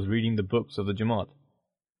inclined towards reading the books of the Jamaat.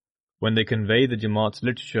 When they convey the Jamaat's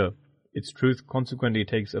literature, its truth consequently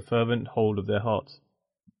takes a fervent hold of their hearts.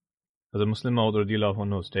 As a Muslim Maud radhiyallahu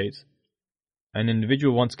anhu states, an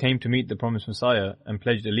individual once came to meet the Promised Messiah and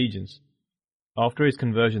pledged allegiance. After his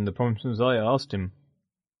conversion, the Promised Messiah asked him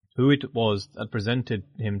who it was that presented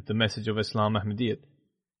him the message of Islam Ahmadiyyat.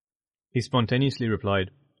 He spontaneously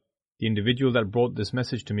replied, the individual that brought this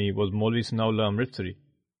message to me was Maulvi Sanaullah Amritsari,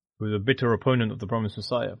 who was a bitter opponent of the Promised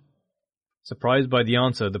Messiah. Surprised by the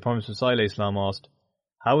answer, the Promised Messiah Islam asked,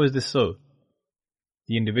 how is this so?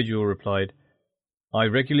 The individual replied, I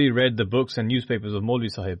regularly read the books and newspapers of Maulvi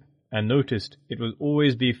Sahib and noticed it would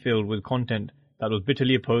always be filled with content that was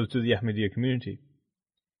bitterly opposed to the Ahmadiyya community.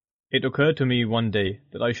 It occurred to me one day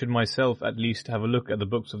that I should myself at least have a look at the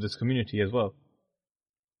books of this community as well.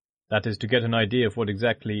 That is, to get an idea of what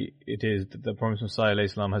exactly it is that the Prophet Messiah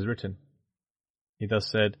Islam has written. He thus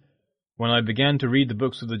said, when I began to read the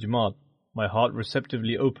books of the Jamaat, my heart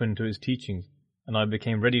receptively opened to his teachings, and I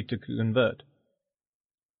became ready to convert.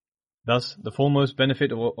 Thus, the foremost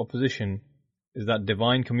benefit of opposition is that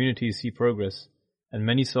divine communities see progress, and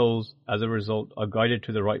many souls, as a result, are guided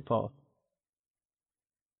to the right path.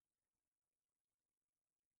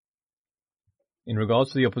 In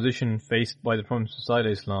regards to the opposition faced by the Prophet Messiah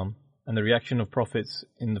Islam and the reaction of prophets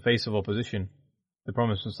in the face of opposition, the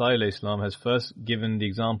Prophet Messiah Islam has first given the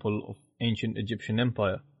example of ancient Egyptian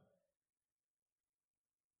empire.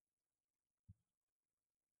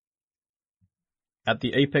 At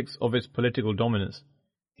the apex of its political dominance,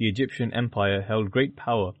 the Egyptian empire held great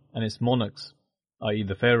power, and its monarchs, i.e.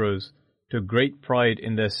 the pharaohs, took great pride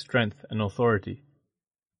in their strength and authority.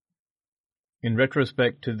 In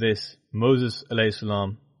retrospect to this, Moses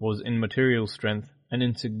ﷺ was in material strength an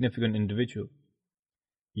insignificant individual.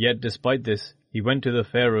 Yet despite this, he went to the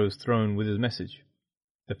Pharaoh's throne with his message.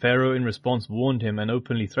 The Pharaoh in response warned him and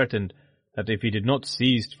openly threatened that if he did not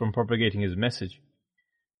cease from propagating his message,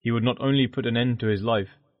 he would not only put an end to his life,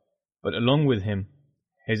 but along with him,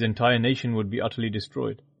 his entire nation would be utterly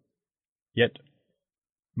destroyed. Yet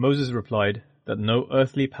Moses replied that no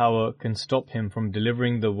earthly power can stop him from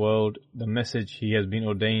delivering the world the message he has been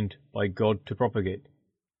ordained by God to propagate.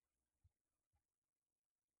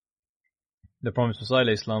 The Prophet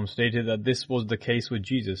ﷺ stated that this was the case with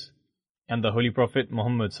Jesus and the Holy Prophet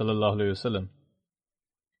Muhammad ﷺ.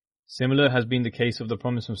 Similar has been the case of the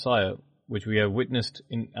Promised Messiah, which we have witnessed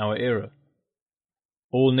in our era.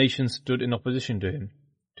 All nations stood in opposition to him,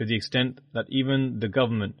 to the extent that even the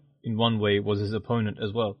government in one way was his opponent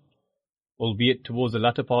as well. Albeit towards the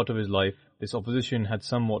latter part of his life, this opposition had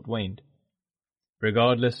somewhat waned.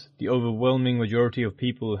 Regardless, the overwhelming majority of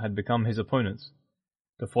people had become his opponents.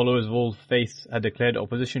 The followers of all faiths had declared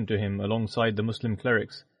opposition to him alongside the Muslim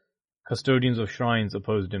clerics. Custodians of shrines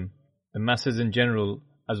opposed him. The masses in general,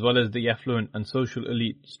 as well as the affluent and social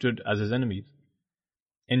elite, stood as his enemies.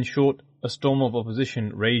 In short, a storm of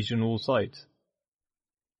opposition raged on all sides.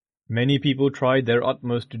 Many people tried their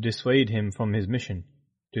utmost to dissuade him from his mission,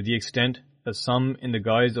 to the extent that some, in the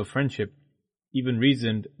guise of friendship, even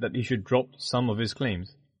reasoned that he should drop some of his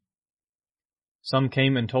claims. Some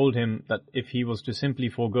came and told him that if he was to simply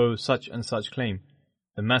forego such and such claim,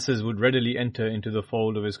 the masses would readily enter into the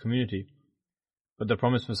fold of his community. But the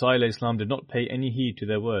promised Messiah ﷺ did not pay any heed to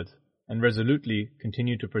their words, and resolutely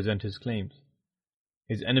continued to present his claims.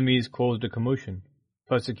 His enemies caused a commotion.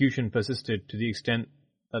 Persecution persisted to the extent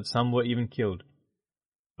that some were even killed.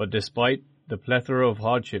 But despite the plethora of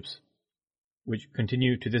hardships which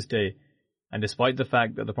continue to this day, and despite the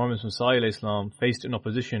fact that the promised Messiah ﷺ faced an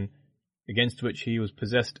opposition against which he was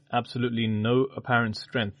possessed absolutely no apparent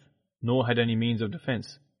strength, nor had any means of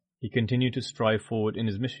defense, he continued to strive forward in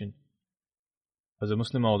his mission. As a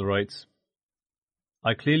Muslim Maud writes,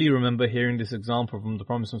 I clearly remember hearing this example from the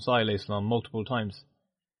promised Messiah ﷺ multiple times.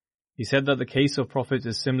 He said that the case of prophets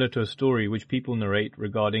is similar to a story which people narrate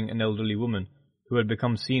regarding an elderly woman who had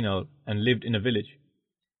become senile and lived in a village.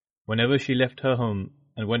 Whenever she left her home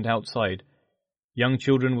and went outside, young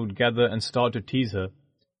children would gather and start to tease her,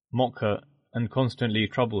 mock her, and constantly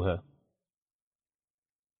trouble her.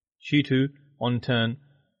 She too, on turn,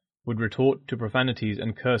 would retort to profanities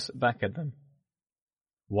and curse back at them.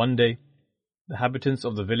 One day, the inhabitants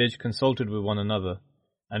of the village consulted with one another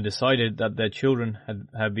and decided that their children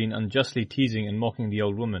had been unjustly teasing and mocking the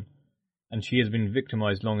old woman, and she has been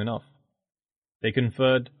victimized long enough. They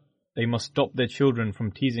conferred they must stop their children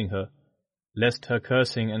from teasing her, lest her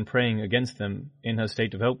cursing and praying against them in her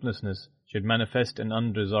state of helplessness should manifest an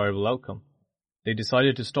undesirable outcome. They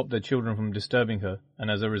decided to stop their children from disturbing her, and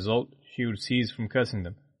as a result, she would cease from cursing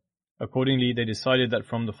them. Accordingly, they decided that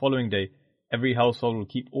from the following day, every household will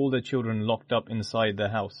keep all their children locked up inside their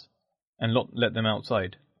house, and not let them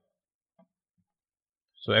outside.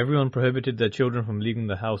 So everyone prohibited their children from leaving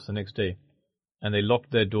the house the next day, and they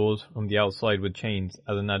locked their doors from the outside with chains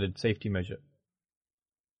as an added safety measure.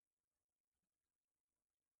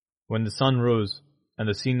 When the sun rose and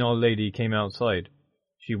the senile lady came outside,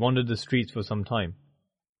 she wandered the streets for some time.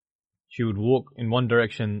 She would walk in one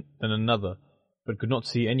direction then another, but could not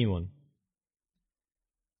see anyone.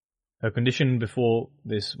 Her condition before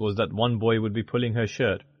this was that one boy would be pulling her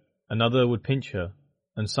shirt, another would pinch her,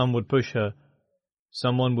 and some would push her,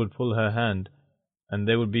 someone would pull her hand, and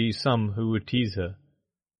there would be some who would tease her.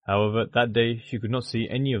 However, that day she could not see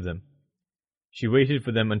any of them. She waited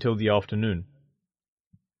for them until the afternoon.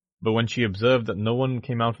 But when she observed that no one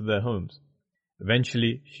came out of their homes,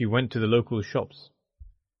 eventually she went to the local shops.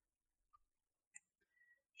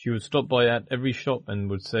 She would stop by at every shop and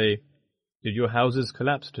would say, "Did your houses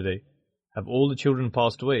collapse today? Have all the children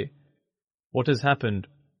passed away? What has happened?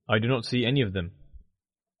 I do not see any of them."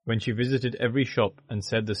 When she visited every shop and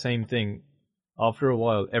said the same thing, after a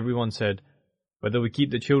while everyone said, "Whether we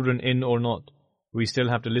keep the children in or not, we still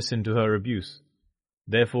have to listen to her abuse.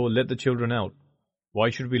 Therefore let the children out. Why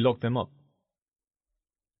should we lock them up?"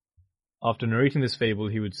 After narrating this fable,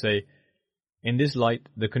 he would say, "In this light,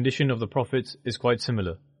 the condition of the prophets is quite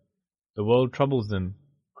similar. The world troubles them,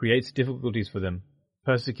 creates difficulties for them,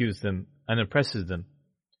 persecutes them, and oppresses them.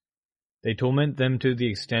 They torment them to the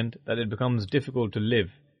extent that it becomes difficult to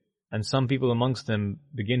live, and some people amongst them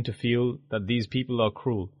begin to feel that these people are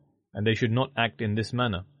cruel, and they should not act in this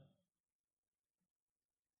manner.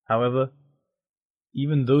 However,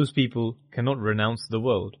 even those people cannot renounce the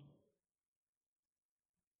world.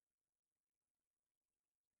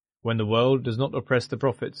 When the world does not oppress the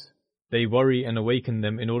prophets, they worry and awaken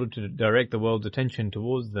them in order to direct the world's attention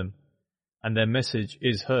towards them, and their message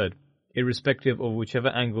is heard, irrespective of whichever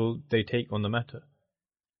angle they take on the matter.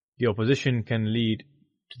 The opposition can lead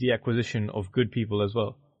to the acquisition of good people as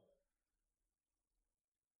well."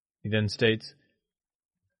 He then states,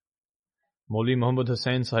 Maulvi Muhammad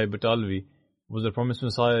Hussain Sahib Batalvi was the promised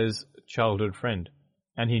Messiah's childhood friend,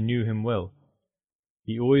 and he knew him well.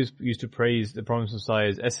 He always used to praise the promised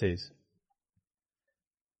Messiah's essays.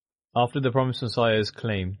 After the promised Messiah's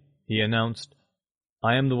claim, he announced,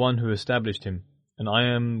 "I am the one who established him, and I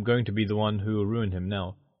am going to be the one who will ruin him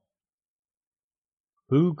now."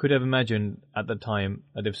 Who could have imagined at the time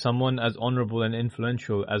that if someone as honorable and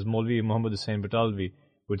influential as Maulvi Muhammad Hussain Batalvi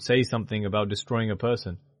would say something about destroying a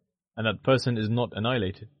person, and that person is not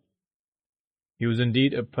annihilated? He was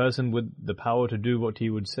indeed a person with the power to do what he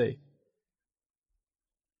would say.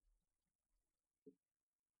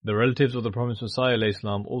 The relatives of the promised Messiah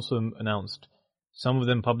ﷺ also announced, some of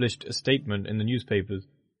them published a statement in the newspapers,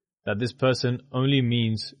 that this person only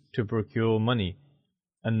means to procure money,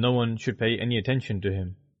 and no one should pay any attention to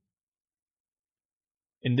him.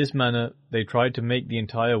 In this manner, they tried to make the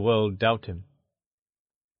entire world doubt him.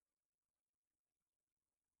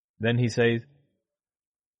 Then he says,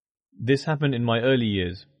 "This happened in my early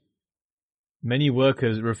years. Many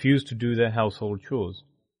workers refused to do their household chores.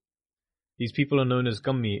 These people are known as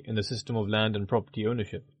Kammi in the system of land and property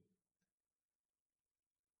ownership.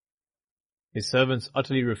 His servants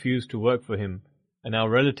utterly refused to work for him, and our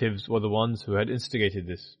relatives were the ones who had instigated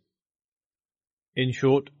this. In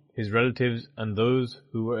short, his relatives and those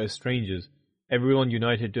who were as strangers, everyone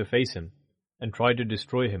united to face him and tried to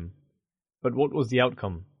destroy him. But what was the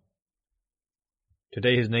outcome?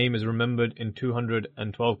 Today his name is remembered in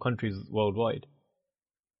 212 countries worldwide.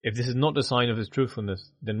 If this is not a sign of his truthfulness,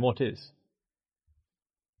 then what is?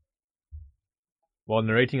 While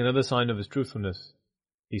narrating another sign of his truthfulness,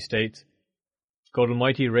 he states, God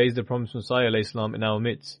Almighty raised the promised Messiah ﷺ in our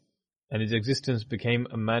midst, and his existence became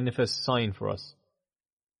a manifest sign for us.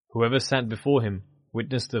 Whoever sat before him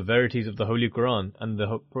witnessed the verities of the Holy Quran and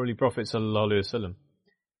the Holy Prophet ﷺ,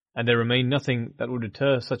 and there remained nothing that would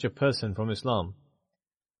deter such a person from Islam.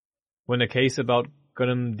 When a case about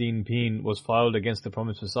Karam Din Peen was filed against the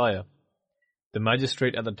promised Messiah, the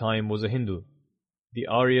magistrate at the time was a Hindu. The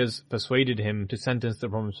Aryas persuaded him to sentence the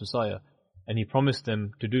promised Messiah, and he promised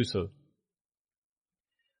them to do so.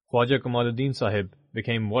 Khwaja Kamaluddin Sahib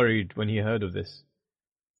became worried when he heard of this.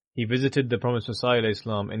 He visited the promised Messiah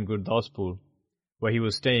ﷺ in Gurdaspur, where he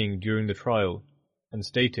was staying during the trial, and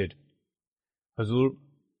stated, Hazur,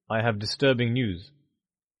 I have disturbing news.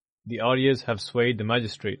 The Aryas have swayed the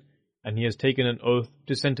magistrate, and he has taken an oath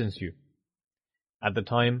to sentence you. At the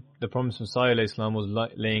time the promised Messiah ﷺ was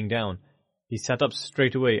laying down, he sat up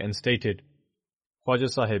straight away and stated, Khwaja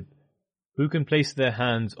Sahib, who can place their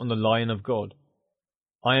hands on the Lion of God?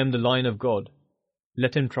 I am the Lion of God.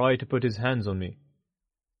 Let him try to put his hands on me.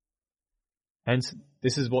 Hence,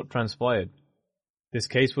 this is what transpired. This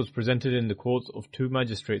case was presented in the courts of two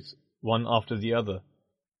magistrates, one after the other.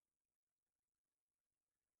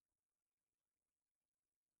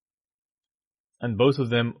 And both of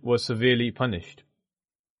them were severely punished.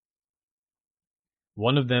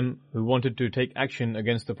 One of them, who wanted to take action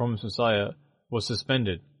against the promised Messiah, was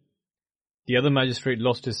suspended. The other magistrate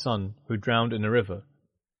lost his son, who drowned in a river.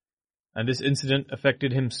 And this incident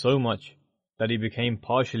affected him so much that he became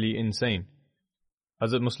partially insane.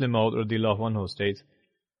 Hazrat Muslim Maud radhiyallahu anhu states,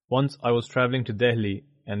 once I was travelling to Delhi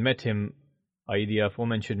and met him, i.e. the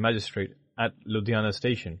aforementioned magistrate, at Ludhiana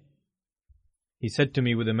station. He said to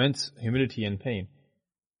me with immense humility and pain,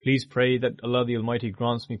 please pray that Allah the Almighty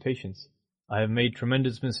grants me patience. I have made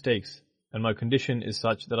tremendous mistakes, and my condition is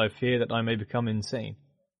such that I fear that I may become insane.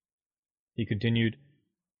 He continued,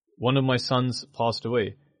 one of my sons passed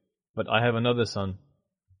away, but I have another son.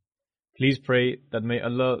 Please pray that may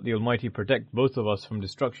Allah the Almighty protect both of us from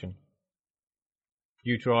destruction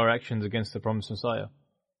due to our actions against the promised Messiah.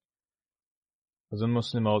 Hazrat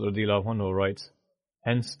Muslim Maud radhiyallahu anhu writes,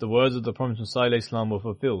 hence the words of the promised Messiah ﷺ were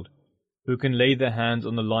fulfilled, who can lay their hands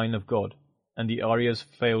on the Lion of God, and the Aryas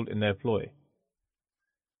failed in their ploy.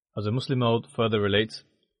 Hazrat Muslim Maud further relates,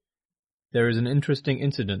 there is an interesting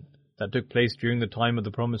incident that took place during the time of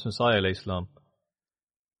the promised Messiah ﷺ.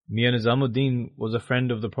 Mian Nizamuddin was a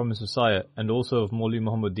friend of the promised Messiah and also of Maulvi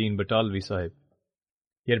Muhammaduddin Batalvi Sahib.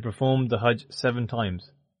 He had performed the Hajj 7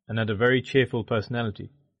 times and had a very cheerful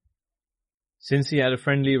personality. Since he had a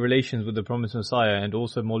friendly relations with the promised Messiah and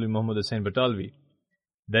also Maulvi Muhammad Hussain Batalvi,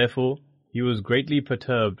 therefore he was greatly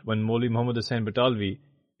perturbed when Maulvi Muhammad Hussain Batalvi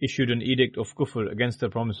issued an edict of kufr against the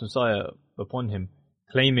promised Messiah upon him,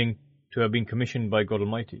 claiming to have been commissioned by God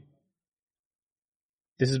Almighty.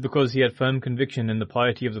 This is because he had firm conviction in the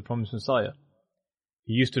piety of the promised Messiah.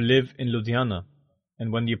 He used to live in Ludhiana,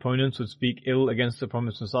 and when the opponents would speak ill against the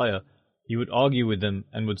promised Messiah, he would argue with them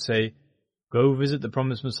and would say, go visit the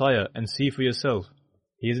promised Messiah and see for yourself.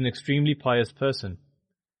 He is an extremely pious person.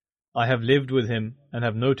 I have lived with him and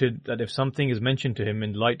have noted that if something is mentioned to him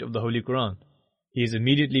in light of the Holy Quran, he is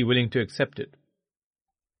immediately willing to accept it.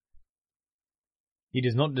 He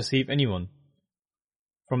does not deceive anyone.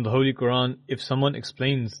 From the Holy Quran, if someone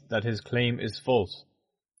explains that his claim is false,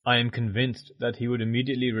 I am convinced that he would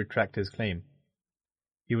immediately retract his claim.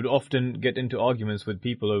 He would often get into arguments with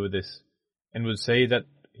people over this, and would say that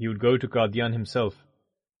he would go to Qadian himself,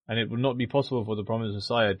 and it would not be possible for the promised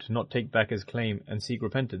Messiah to not take back his claim and seek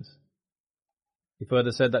repentance. He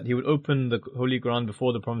further said that he would open the Holy Quran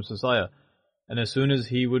before the promised Messiah, and as soon as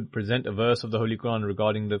he would present a verse of the Holy Quran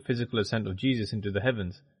regarding the physical ascent of Jesus into the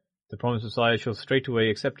heavens, the promised Messiah shall straightway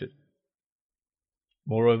accept it.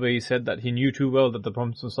 Moreover, he said that he knew too well that the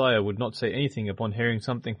promised Messiah would not say anything upon hearing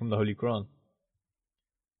something from the Holy Quran.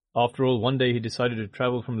 After all, one day he decided to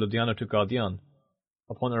travel from Ludhiana to Qadian.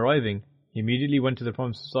 Upon arriving, he immediately went to the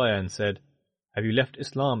promised Messiah and said, have you left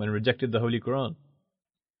Islam and rejected the Holy Quran?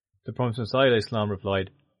 The promised Messiah ﷺ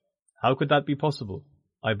replied, how could that be possible?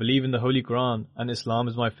 I believe in the Holy Quran and Islam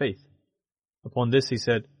is my faith. Upon this he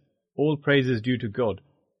said, all praise is due to God.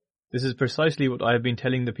 This is precisely what I have been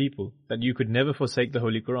telling the people, that you could never forsake the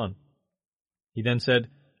Holy Quran. He then said,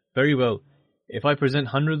 very well, if I present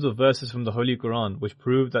hundreds of verses from the Holy Quran which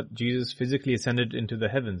prove that Jesus physically ascended into the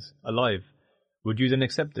heavens, alive, would you then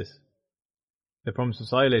accept this? The Prophet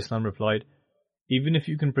ﷺ replied, even if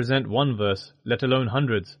you can present one verse, let alone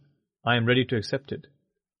hundreds, I am ready to accept it.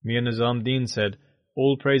 Mir Nizam Din said,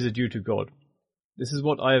 all praise is due to God. This is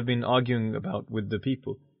what I have been arguing about with the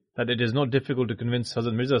people, that it is not difficult to convince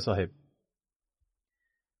Hazrat Mirza Sahib.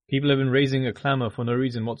 People have been raising a clamour for no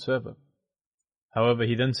reason whatsoever. However,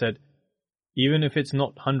 he then said, even if it's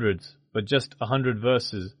not hundreds, but just 100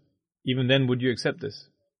 verses, even then would you accept this?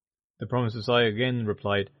 The Prophet ﷺ again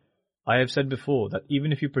replied, I have said before that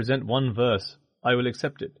even if you present one verse, I will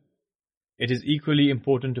accept it. It is equally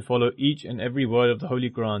important to follow each and every word of the Holy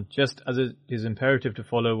Quran, just as it is imperative to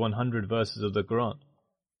follow 100 verses of the Quran.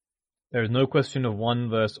 There is no question of one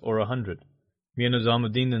verse or 100. Mir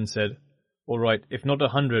Nizamuddin then said, all right, if not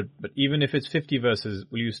 100, but even if it's 50 verses,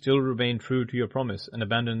 will you still remain true to your promise and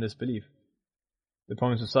abandon this belief? The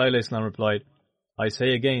Prophet ﷺ replied, I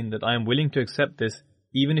say again that I am willing to accept this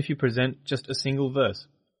even if you present just a single verse.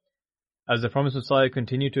 As the Prophet ﷺ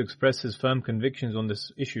continued to express his firm convictions on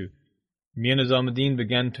this issue, Mir Nizamuddin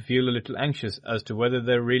began to feel a little anxious as to whether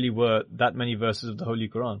there really were that many verses of the Holy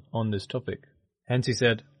Quran on this topic. Hence he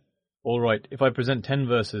said, all right, if I present 10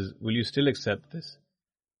 verses, will you still accept this?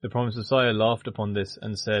 The Prophet ﷺ laughed upon this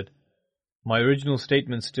and said, my original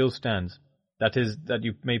statement still stands, that is, that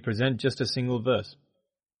you may present just a single verse.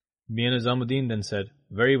 Mir Nizamuddin then said,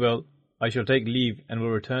 very well, I shall take leave and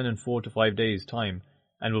will return in 4 to 5 days' time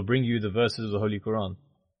and will bring you the verses of the Holy Quran.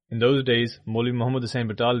 In those days, Maulvi Muhammad Hussain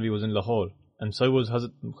Batalvi was in Lahore, and so was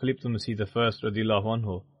Hazrat Khalifa-tul-Masih I radiyallahu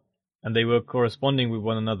anhu, and they were corresponding with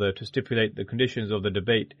one another to stipulate the conditions of the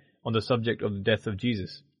debate on the subject of the death of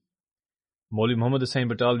Jesus. Maulvi Muhammad Hussain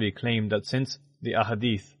Batalvi claimed that since the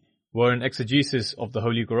ahadith were an exegesis of the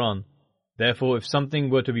Holy Quran, therefore if something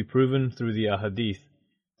were to be proven through the ahadith,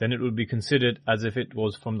 then it would be considered as if it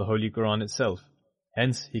was from the Holy Quran itself.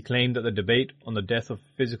 Hence, he claimed that the debate on the death of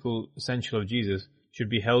physical essential of Jesus should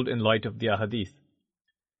be held in light of the ahadith.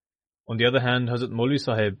 On the other hand, Hazrat Maulvi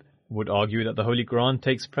Sahib would argue that the Holy Quran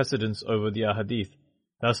takes precedence over the ahadith.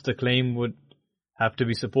 Thus, the claim would have to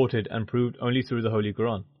be supported and proved only through the Holy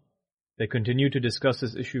Quran. They continued to discuss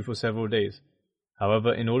this issue for several days.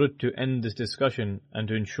 However, in order to end this discussion and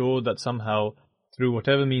to ensure that somehow, through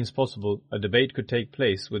whatever means possible, a debate could take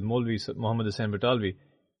place with Maulvi Muhammad Hussain Batalvi,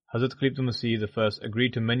 Hazrat Khalifa-tul-Masih I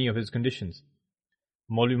agreed to many of his conditions.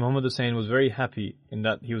 Maulvi Muhammad Hussain was very happy in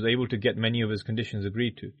that he was able to get many of his conditions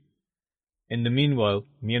agreed to. In the meanwhile,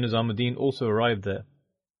 Mir Nizamuddin also arrived there.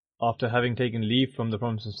 After having taken leave from the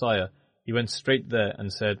Prophet Messiah, he went straight there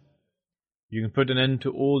and said, you can put an end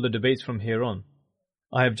to all the debates from here on.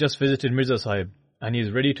 I have just visited Mirza Sahib, and he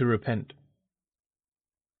is ready to repent.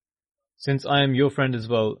 Since I am your friend as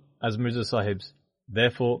well as Mirza Sahib's,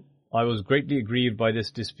 therefore I was greatly aggrieved by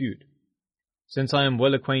this dispute. Since I am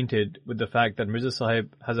well acquainted with the fact that Mirza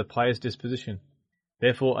Sahib has a pious disposition,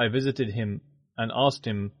 therefore I visited him and asked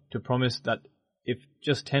him to promise that if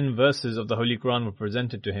just 10 verses of the Holy Quran were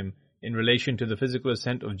presented to him in relation to the physical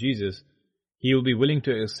ascent of Jesus, he will be willing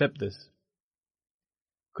to accept this.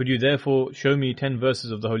 Could you therefore show me 10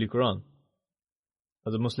 verses of the Holy Quran?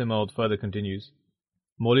 As the Muslim Maud further continues,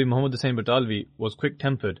 Maulvi Muhammad Hussain Batalvi was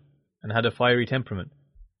quick-tempered and had a fiery temperament.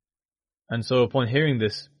 And so upon hearing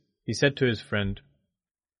this, he said to his friend,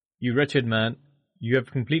 you wretched man, you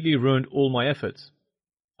have completely ruined all my efforts.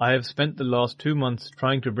 I have spent the last 2 months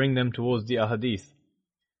trying to bring them towards the ahadith,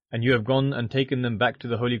 and you have gone and taken them back to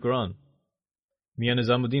the Holy Quran. Mir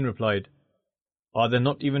Nizamuddin replied, are there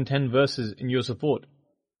not even 10 verses in your support?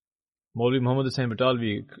 Maulvi Muhammad Hussain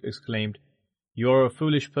Batalvi exclaimed, you are a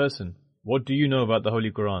foolish person. What do you know about the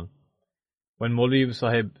Holy Quran? When Maulvi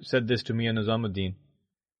Sahib said this to Mir Nizamuddin,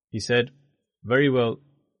 he said, very well,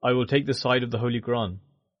 I will take the side of the Holy Quran.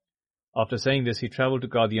 After saying this, he travelled to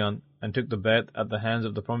Qadian and took the bay'at at the hands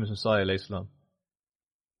of the Promised Messiah ﷺ.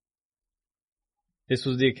 This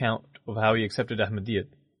was the account of how he accepted Ahmadiyyat.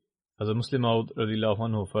 As a Muslim Maud radiyallahu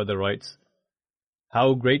anhu further writes,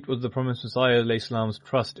 how great was the Promised Messiah ﷺ's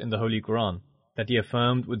trust in the Holy Quran, that he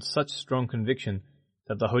affirmed with such strong conviction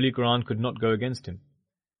that the Holy Quran could not go against him.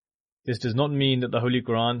 This does not mean that the Holy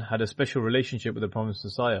Quran had a special relationship with the Promised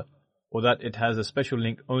Messiah, or that it has a special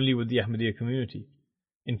link only with the Ahmadiyya community.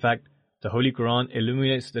 In fact, the Holy Quran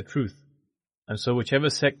illuminates the truth, and so whichever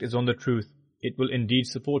sect is on the truth, it will indeed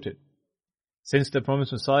support it. Since the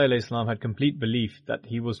Promised Messiah ﷺ had complete belief that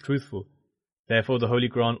he was truthful, therefore the Holy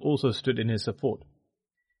Quran also stood in his support.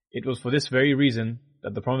 It was for this very reason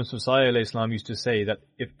that the Promised Messiah ﷺ used to say that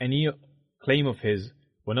if any claim of his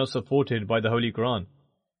were not supported by the Holy Quran,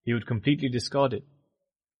 he would completely discard it.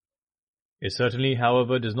 It certainly,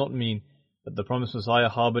 however, does not mean that the Promised Messiah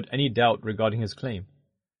harbored any doubt regarding his claim.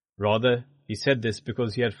 Rather, he said this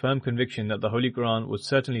because he had firm conviction that the Holy Quran would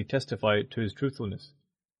certainly testify to his truthfulness.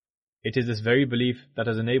 It is this very belief that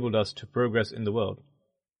has enabled us to progress in the world.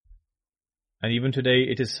 And even today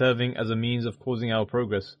it is serving as a means of causing our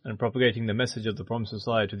progress and propagating the message of the Promised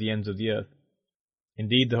Messiah to the ends of the earth.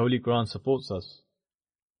 Indeed, the Holy Quran supports us.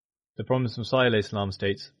 The Promised Messiah ﷺ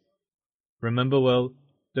states, "Remember well,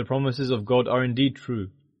 the promises of God are indeed true.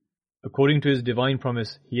 According to his divine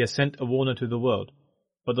promise, he has sent a warner to the world,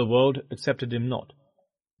 but the world accepted him not.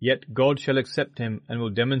 Yet God shall accept him and will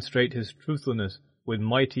demonstrate his truthfulness with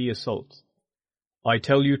mighty assaults. I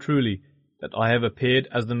tell you truly that I have appeared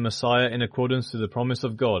as the Messiah in accordance to the promise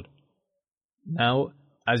of God. Now,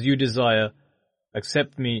 as you desire,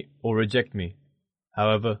 accept me or reject me.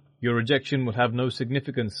 However, your rejection will have no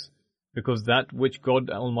significance, because that which God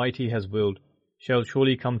Almighty has willed shall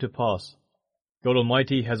surely come to pass. God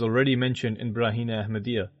Almighty has already mentioned in Brahina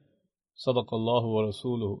Ahmadiyya, Sadaqallahu wa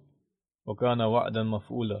Rasuluhu, wa kana wa'dan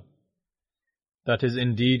maf'ula. That is,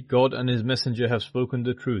 indeed, God and His Messenger have spoken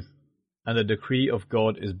the truth, and the decree of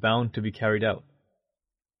God is bound to be carried out.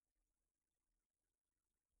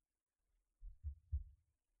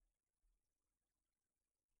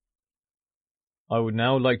 I would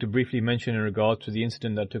now like to briefly mention in regard to the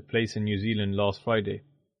incident that took place in New Zealand last Friday.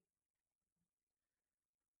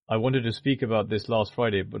 I wanted to speak about this last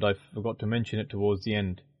Friday, but I forgot to mention it towards the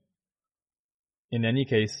end. In any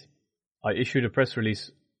case, I issued a press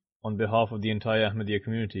release on behalf of the entire Ahmadiyya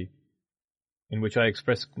community, in which I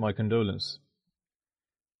expressed my condolence.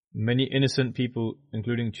 Many innocent people,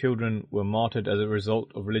 including children, were martyred as a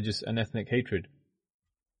result of religious and ethnic hatred.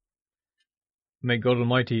 May God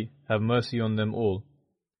Almighty have mercy on them all,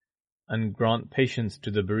 and grant patience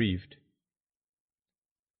to the bereaved.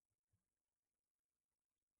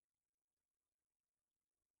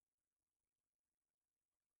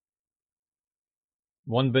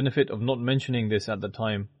 One benefit of not mentioning this at the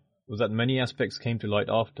time was that many aspects came to light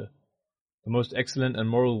after. The most excellent and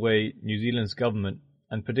moral way New Zealand's government,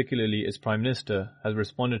 and particularly its Prime Minister, has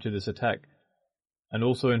responded to this attack, and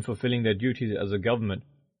also in fulfilling their duties as a government,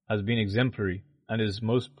 has been exemplary and is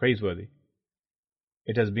most praiseworthy.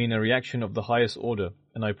 It has been a reaction of the highest order,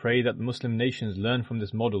 and I pray that Muslim nations learn from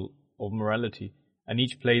this model of morality and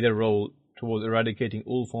each play their role towards eradicating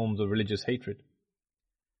all forms of religious hatred.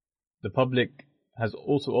 The public has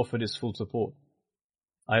also offered its full support.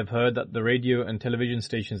 I have heard that the radio and television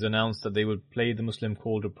stations announced that they would play the Muslim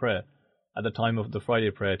call to prayer at the time of the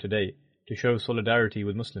Friday prayer today to show solidarity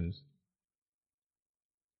with Muslims.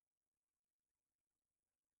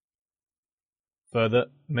 Further,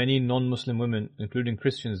 many non-Muslim women, including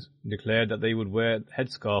Christians, declared that they would wear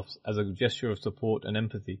headscarves as a gesture of support and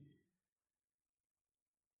empathy.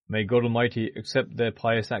 May God Almighty accept their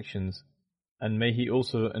pious actions, and may He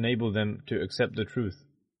also enable them to accept the truth.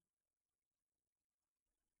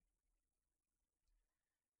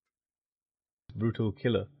 Brutal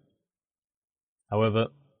killer. However,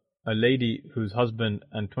 a lady whose husband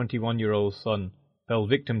and 21-year-old son fell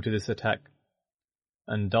victim to this attack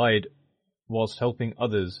and died whilst helping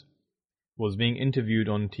others was being interviewed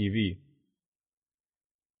on TV,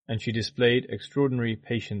 and she displayed extraordinary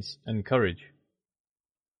patience and courage.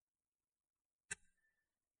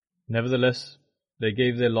 Nevertheless, they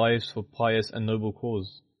gave their lives for pious and noble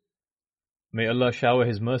cause. May Allah shower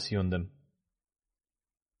His mercy on them.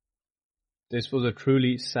 This was a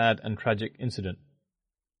truly sad and tragic incident.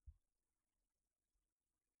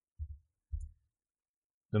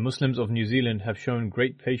 The Muslims of New Zealand have shown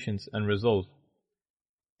great patience and resolve.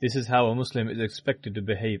 This is how a Muslim is expected to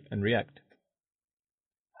behave and react.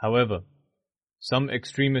 However, some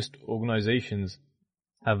extremist organizations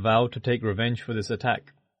have vowed to take revenge for this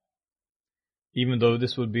attack, even though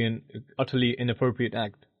this would be an utterly inappropriate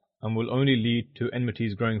act and will only lead to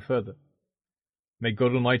enmities growing further. May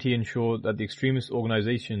God Almighty ensure that the extremist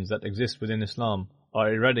organizations that exist within Islam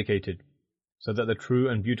are eradicated, so that the true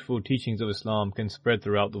and beautiful teachings of Islam can spread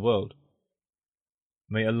throughout the world.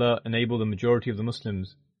 May Allah enable the majority of the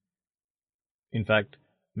Muslims. In fact,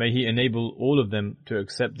 may He enable all of them to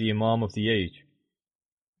accept the Imam of the age.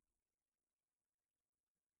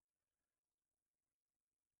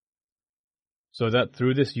 So that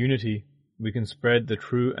through this unity we can spread the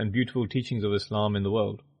true and beautiful teachings of Islam in the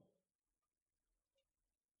world.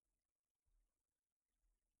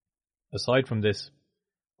 Aside from this,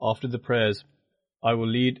 after the prayers, I will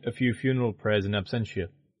lead a few funeral prayers in absentia.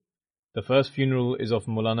 The first funeral is of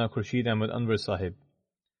Maulana Khurshid Ahmad Anwar Sahib,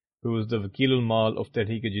 who was the Wakil-ul-Mal of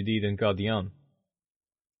Tehreek-e-Jadid in Qadian.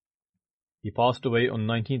 He passed away on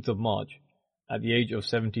 19th of March at the age of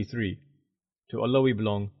 73. To Allah we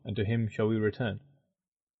belong, and to Him shall we return.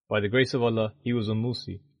 By the grace of Allah, he was a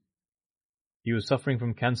Musi. He was suffering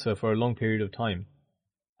from cancer for a long period of time.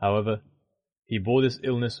 However, he bore this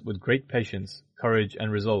illness with great patience, courage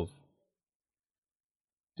and resolve.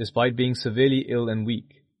 Despite being severely ill and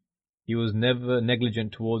weak, he was never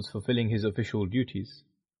negligent towards fulfilling his official duties.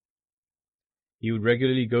 He would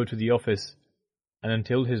regularly go to the office, and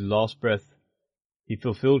until his last breath, he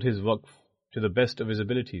fulfilled his waqf to the best of his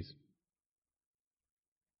abilities.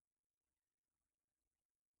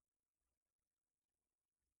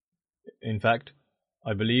 In fact,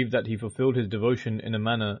 I believe that he fulfilled his devotion in a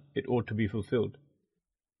manner it ought to be fulfilled.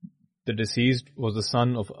 The deceased was the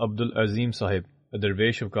son of Abdul Azim Sahib, a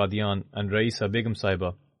Darvesh of Qadian, and Raisa Begum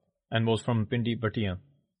Sahiba, and was from Pindi Batiya.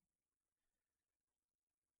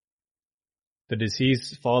 The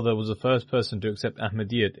deceased's father was the first person to accept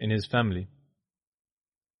Ahmadiyyat in his family.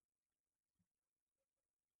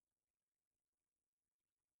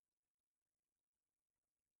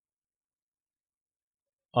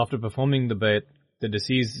 After performing the bayt, the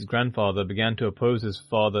deceased's grandfather began to oppose his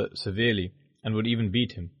father severely and would even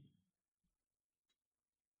beat him.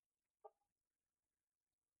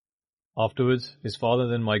 Afterwards, his father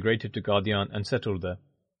then migrated to Qadian and settled there.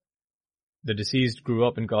 The deceased grew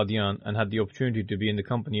up in Qadian and had the opportunity to be in the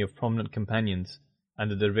company of prominent companions and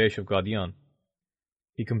the Darvesh of Qadian.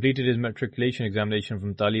 He completed his matriculation examination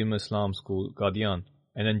from Talim Islam School, Qadian,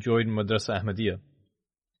 and then joined Madrasa Ahmadiyya.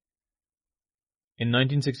 In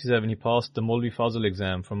 1967, he passed the Maulvi Fazil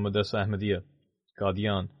exam from Madrasa Ahmadiyya,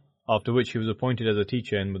 Qadian, after which he was appointed as a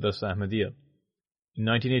teacher in Madrasa Ahmadiyya. In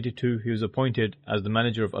 1982, he was appointed as the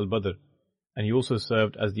manager of Al-Badr, and he also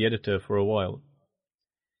served as the editor for a while.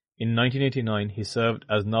 In 1989, he served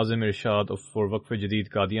as Nazim Irshad for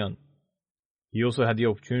Waqf-e-Jadid Qadian. He also had the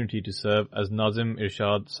opportunity to serve as Nazim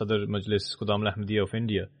Irshad Sadr Majlis Khudam al-Ahmadiyya of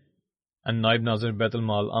India and Naib Nazir Baitul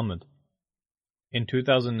Mal Ahmad. In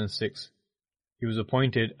 2006, he was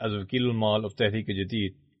appointed as Wakil-ul-Mal of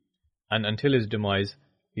Tehreek-e-Jadid, and until his demise,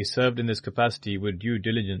 he served in this capacity with due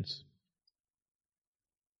diligence.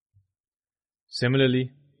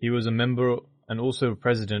 Similarly, he was a member and also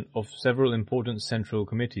president of several important central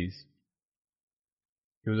committees.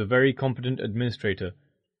 He was a very competent administrator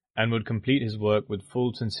and would complete his work with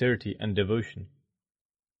full sincerity and devotion.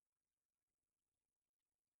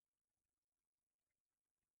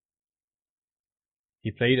 He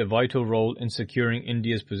played a vital role in securing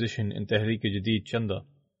India's position in Tehreek-e-Jadid Chanda.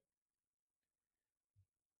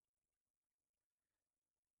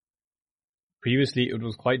 Previously, it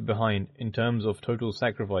was quite behind in terms of total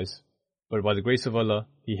sacrifice, but by the grace of Allah,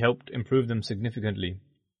 he helped improve them significantly.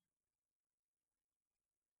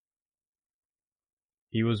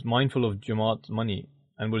 He was mindful of Jamaat's money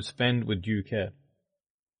and would spend with due care.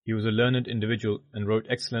 He was a learned individual and wrote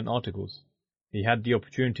excellent articles. He had the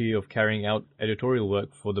opportunity of carrying out editorial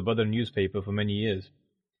work for the Badr newspaper for many years.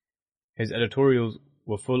 His editorials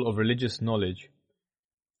were full of religious knowledge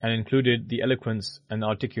and included the eloquence and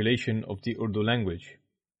articulation of the Urdu language.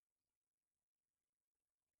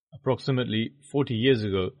 Approximately 40 years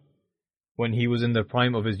ago, when he was in the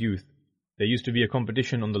prime of his youth, there used to be a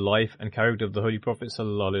competition on the life and character of the Holy Prophet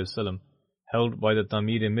ﷺ, held by the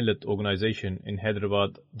Tamir-e-Millat organization in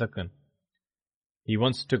Hyderabad, Deccan. He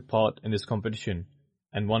once took part in this competition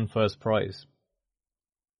and won first prize.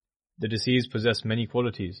 The deceased possessed many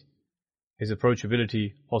qualities. His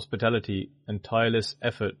approachability, hospitality, and tireless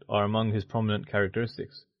effort are among his prominent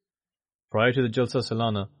characteristics. Prior to the Jalsa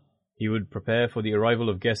Salana, he would prepare for the arrival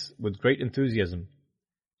of guests with great enthusiasm.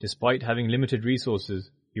 Despite having limited resources,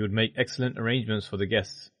 he would make excellent arrangements for the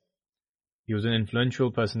guests. He was an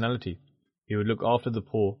influential personality. He would look after the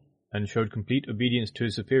poor and showed complete obedience to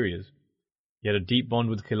his superiors. He had a deep bond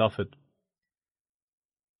with Khilafat.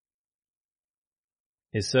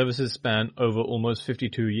 His services span over almost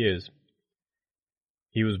 52 years.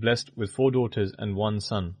 He was blessed with 4 daughters and 1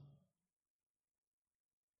 son.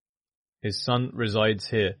 His son resides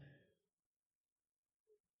here.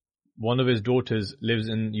 One of his daughters lives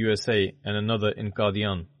in USA and another in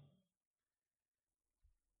Qadian.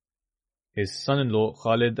 His son-in-law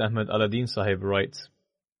Khalid Ahmed Aladdin Sahib writes,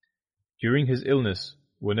 "During his illness,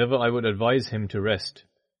 whenever I would advise him to rest,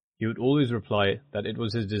 he would always reply that it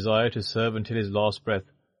was his desire to serve until his last breath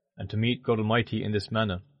and to meet God Almighty in this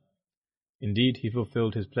manner. Indeed, he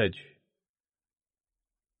fulfilled his pledge."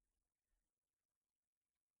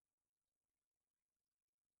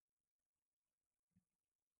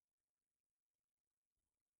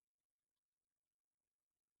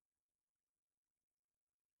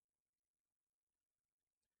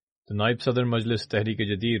 The Naib Sadr Majlis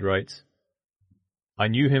Tehreek-e-Jadid writes, I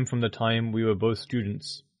knew him from the time we were both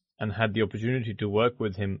students and had the opportunity to work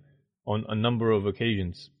with him on a number of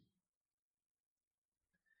occasions.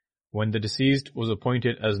 When the deceased was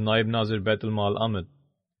appointed as Naib Nazir Baitul Mal Ahmed,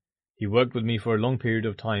 he worked with me for a long period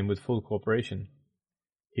of time with full cooperation.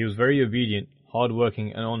 He was very obedient,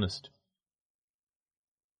 hard-working and honest.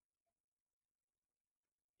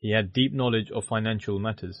 He had deep knowledge of financial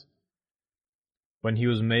matters. When he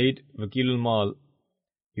was made Wakilul Mal,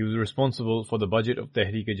 he was responsible for the budget of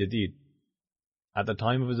Tehreek-e-Jadid. At the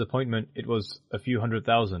time of his appointment, it was a few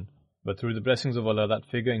 100,000, but through the blessings of Allah, that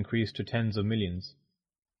figure increased to tens of millions.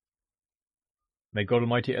 May God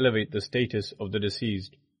Almighty elevate the status of the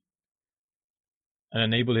deceased and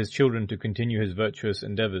enable his children to continue his virtuous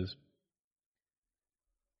endeavors.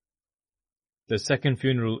 The second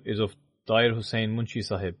funeral is of Tahir Hussain Munshi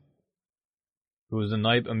Sahib, who was the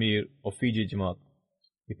Naib Amir of Fiji Jamaat.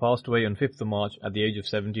 He passed away on 5th of March at the age of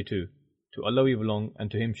 72. To Allah we belong and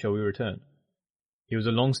to Him shall we return. He was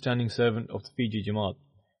a long-standing servant of the Fiji Jamaat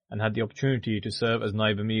and had the opportunity to serve as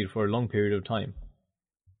Naib Amir for a long period of time.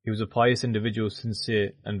 He was a pious individual,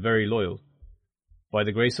 sincere and very loyal. By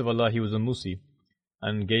the grace of Allah, he was a Musi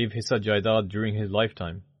and gave Hissa Jaidad during his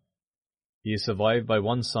lifetime. He is survived by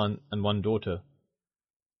one son and one daughter.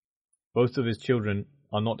 Both of his children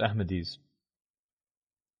are not Ahmadis.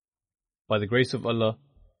 By the grace of Allah,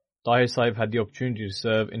 Tahir Sahib had the opportunity to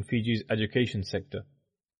serve in Fiji's education sector.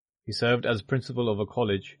 He served as principal of a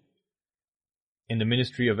college, in the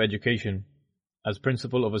Ministry of Education, as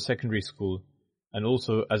principal of a secondary school, and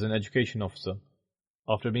also as an education officer.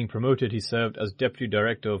 After being promoted, he served as Deputy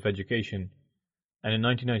Director of Education, and in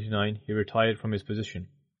 1999 he retired from his position.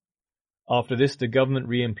 After this, the government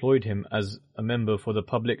re-employed him as a member for the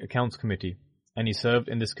Public Accounts Committee, and he served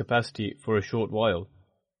in this capacity for a short while,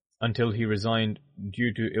 until he resigned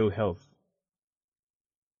due to ill health.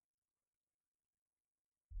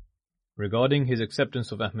 Regarding his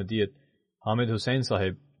acceptance of Ahmadiyyat, Hamid Hussain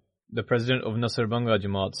Sahib, the president of Nasrbanga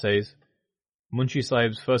Jamaat, says, Munshi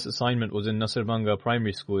Sahib's first assignment was in Nasrbanga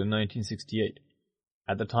Primary School in 1968.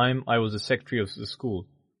 At the time, I was the secretary of the school.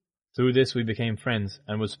 Through this, we became friends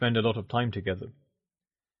and would spend a lot of time together.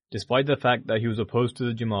 Despite the fact that he was opposed to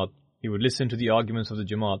the Jamaat, he would listen to the arguments of the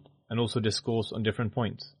Jamaat and also discourse on different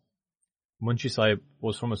points. Munshi Sahib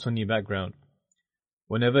was from a Sunni background.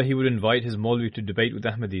 Whenever he would invite his Maulvi to debate with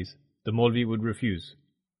Ahmadis, the Maulvi would refuse.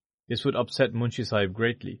 This would upset Munshi Sahib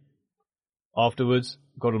greatly. Afterwards,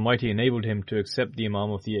 God Almighty enabled him to accept the Imam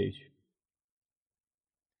of the age.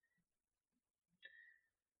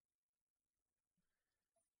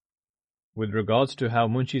 With regards to how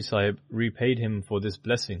Munshi Sahib repaid him for this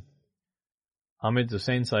blessing, Hamid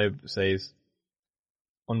Hussain Sahib says,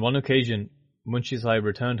 on one occasion, Munshi Sahib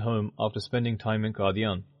returned home after spending time in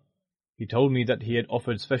Qadian. He told me that he had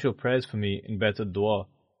offered special prayers for me in Bait al-Dua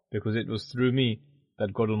because it was through me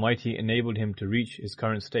that God Almighty enabled him to reach his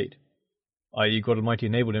current state, i.e. God Almighty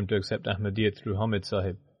enabled him to accept Ahmadiyyat through Hamid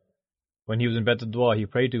Sahib. When he was in Bait al-Dua, he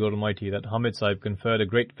prayed to God Almighty that Hamid Sahib conferred a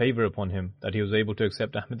great favour upon him that he was able to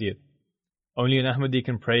accept Ahmadiyyat. Only an Ahmadi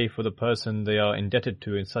can pray for the person they are indebted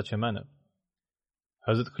to in such a manner.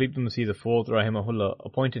 Hazrat Khalifa-tul-Masih IV Rahimahullah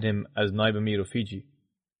appointed him as Naib Amir of Fiji.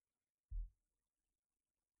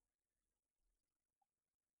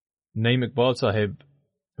 Naim Iqbal Sahib,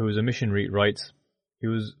 who is a missionary, writes, he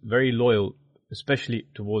was very loyal, especially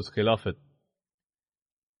towards Khilafat.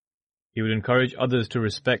 He would encourage others to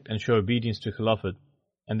respect and show obedience to Khilafat,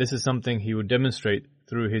 and this is something he would demonstrate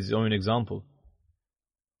through his own example.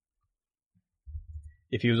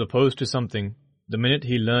 If he was opposed to something, the minute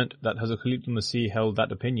he learnt that Hazrat Khalifa-tul-Masih held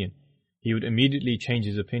that opinion, he would immediately change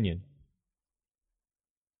his opinion.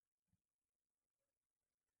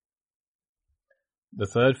 The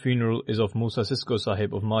third funeral is of Musa Sisko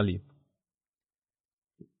Sahib of Mali.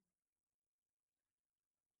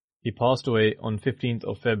 He passed away on 15th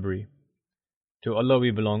of February. To Allah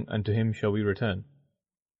we belong and to Him shall we return.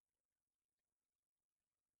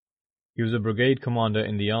 He was a brigade commander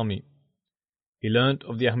in the army. He learnt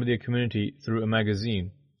of the Ahmadiyya community through a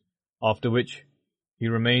magazine, after which he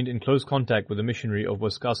remained in close contact with the missionary of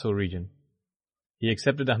Waskaso region. He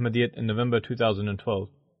accepted Ahmadiyyat in November 2012.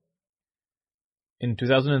 In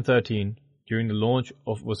 2013, during the launch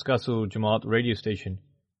of Waskaso Jamaat radio station,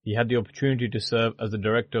 he had the opportunity to serve as the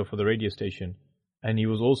director for the radio station, and he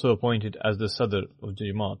was also appointed as the Sadr of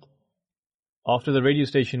the Jamaat. After the radio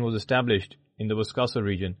station was established in the Waskaso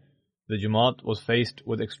region, the Jamaat was faced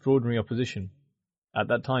with extraordinary opposition. At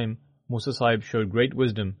that time, Musa Sahib showed great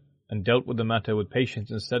wisdom and dealt with the matter with patience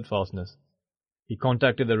and steadfastness. He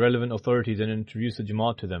contacted the relevant authorities and introduced the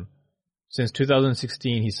Jamaat to them, Since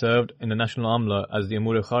 2016, he served in the National Amla as the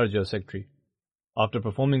Amur Kharija Secretary. After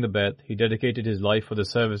performing the Bai'at, he dedicated his life for the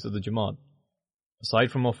service of the Jamaat. Aside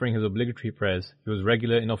from offering his obligatory prayers, he was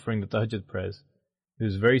regular in offering the Tahajjud prayers. He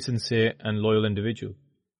was a very sincere and loyal individual.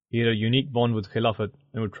 He had a unique bond with Khilafat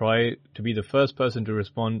and would try to be the first person to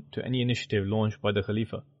respond to any initiative launched by the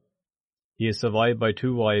Khalifa. He is survived by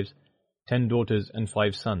 2 wives, 10 daughters and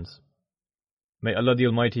 5 sons. May Allah the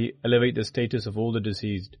Almighty elevate the status of all the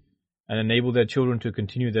deceased and enable their children to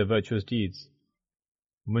continue their virtuous deeds.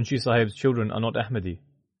 Munshi Sahib's children are not Ahmadi.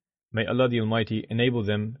 May Allah the Almighty enable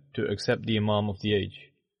them to accept the Imam of the age.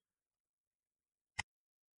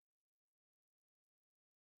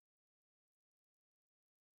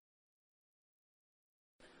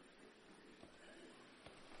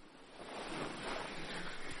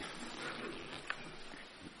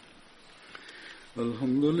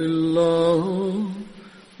 Alhamdulillah,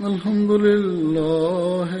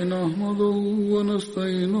 nahmaduhu wa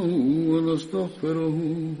nasta'inuhu wa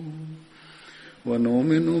nastaghfiruhu wa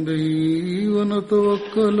nu'minu bihi wa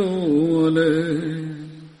natawakkalu alayhi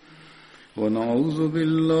wa na'udhu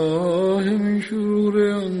billahi min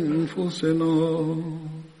shururi anfusina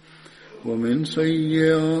wa min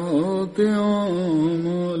sayyiati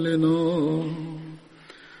a'malina.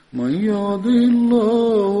 من يهده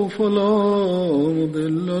الله فلا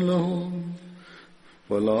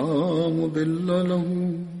مضل له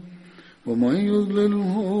ومن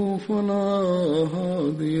يضلله فلا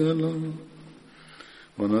هادي له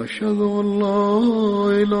ونشهد أن لا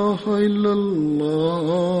إله إلا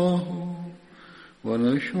الله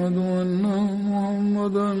ونشهد أن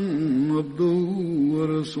محمدا عبده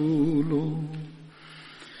ورسوله.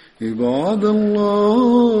 عباد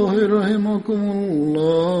الله رحمكم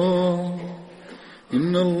الله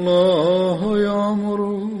إن الله يأمر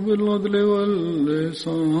بالعدل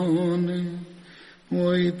والإحسان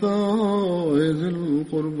وإيتاء ذي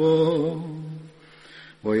القربى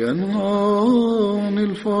وينهى عن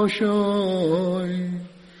الفحشاء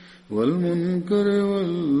والمنكر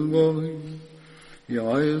والبغي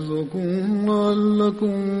يعظكم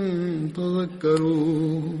لعلكم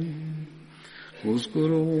تذكرون.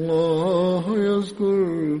 اذكروا الله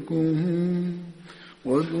يذكركم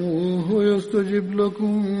وادعوه يستجب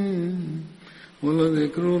لكم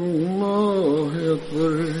ولذكر الله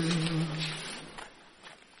أكبر.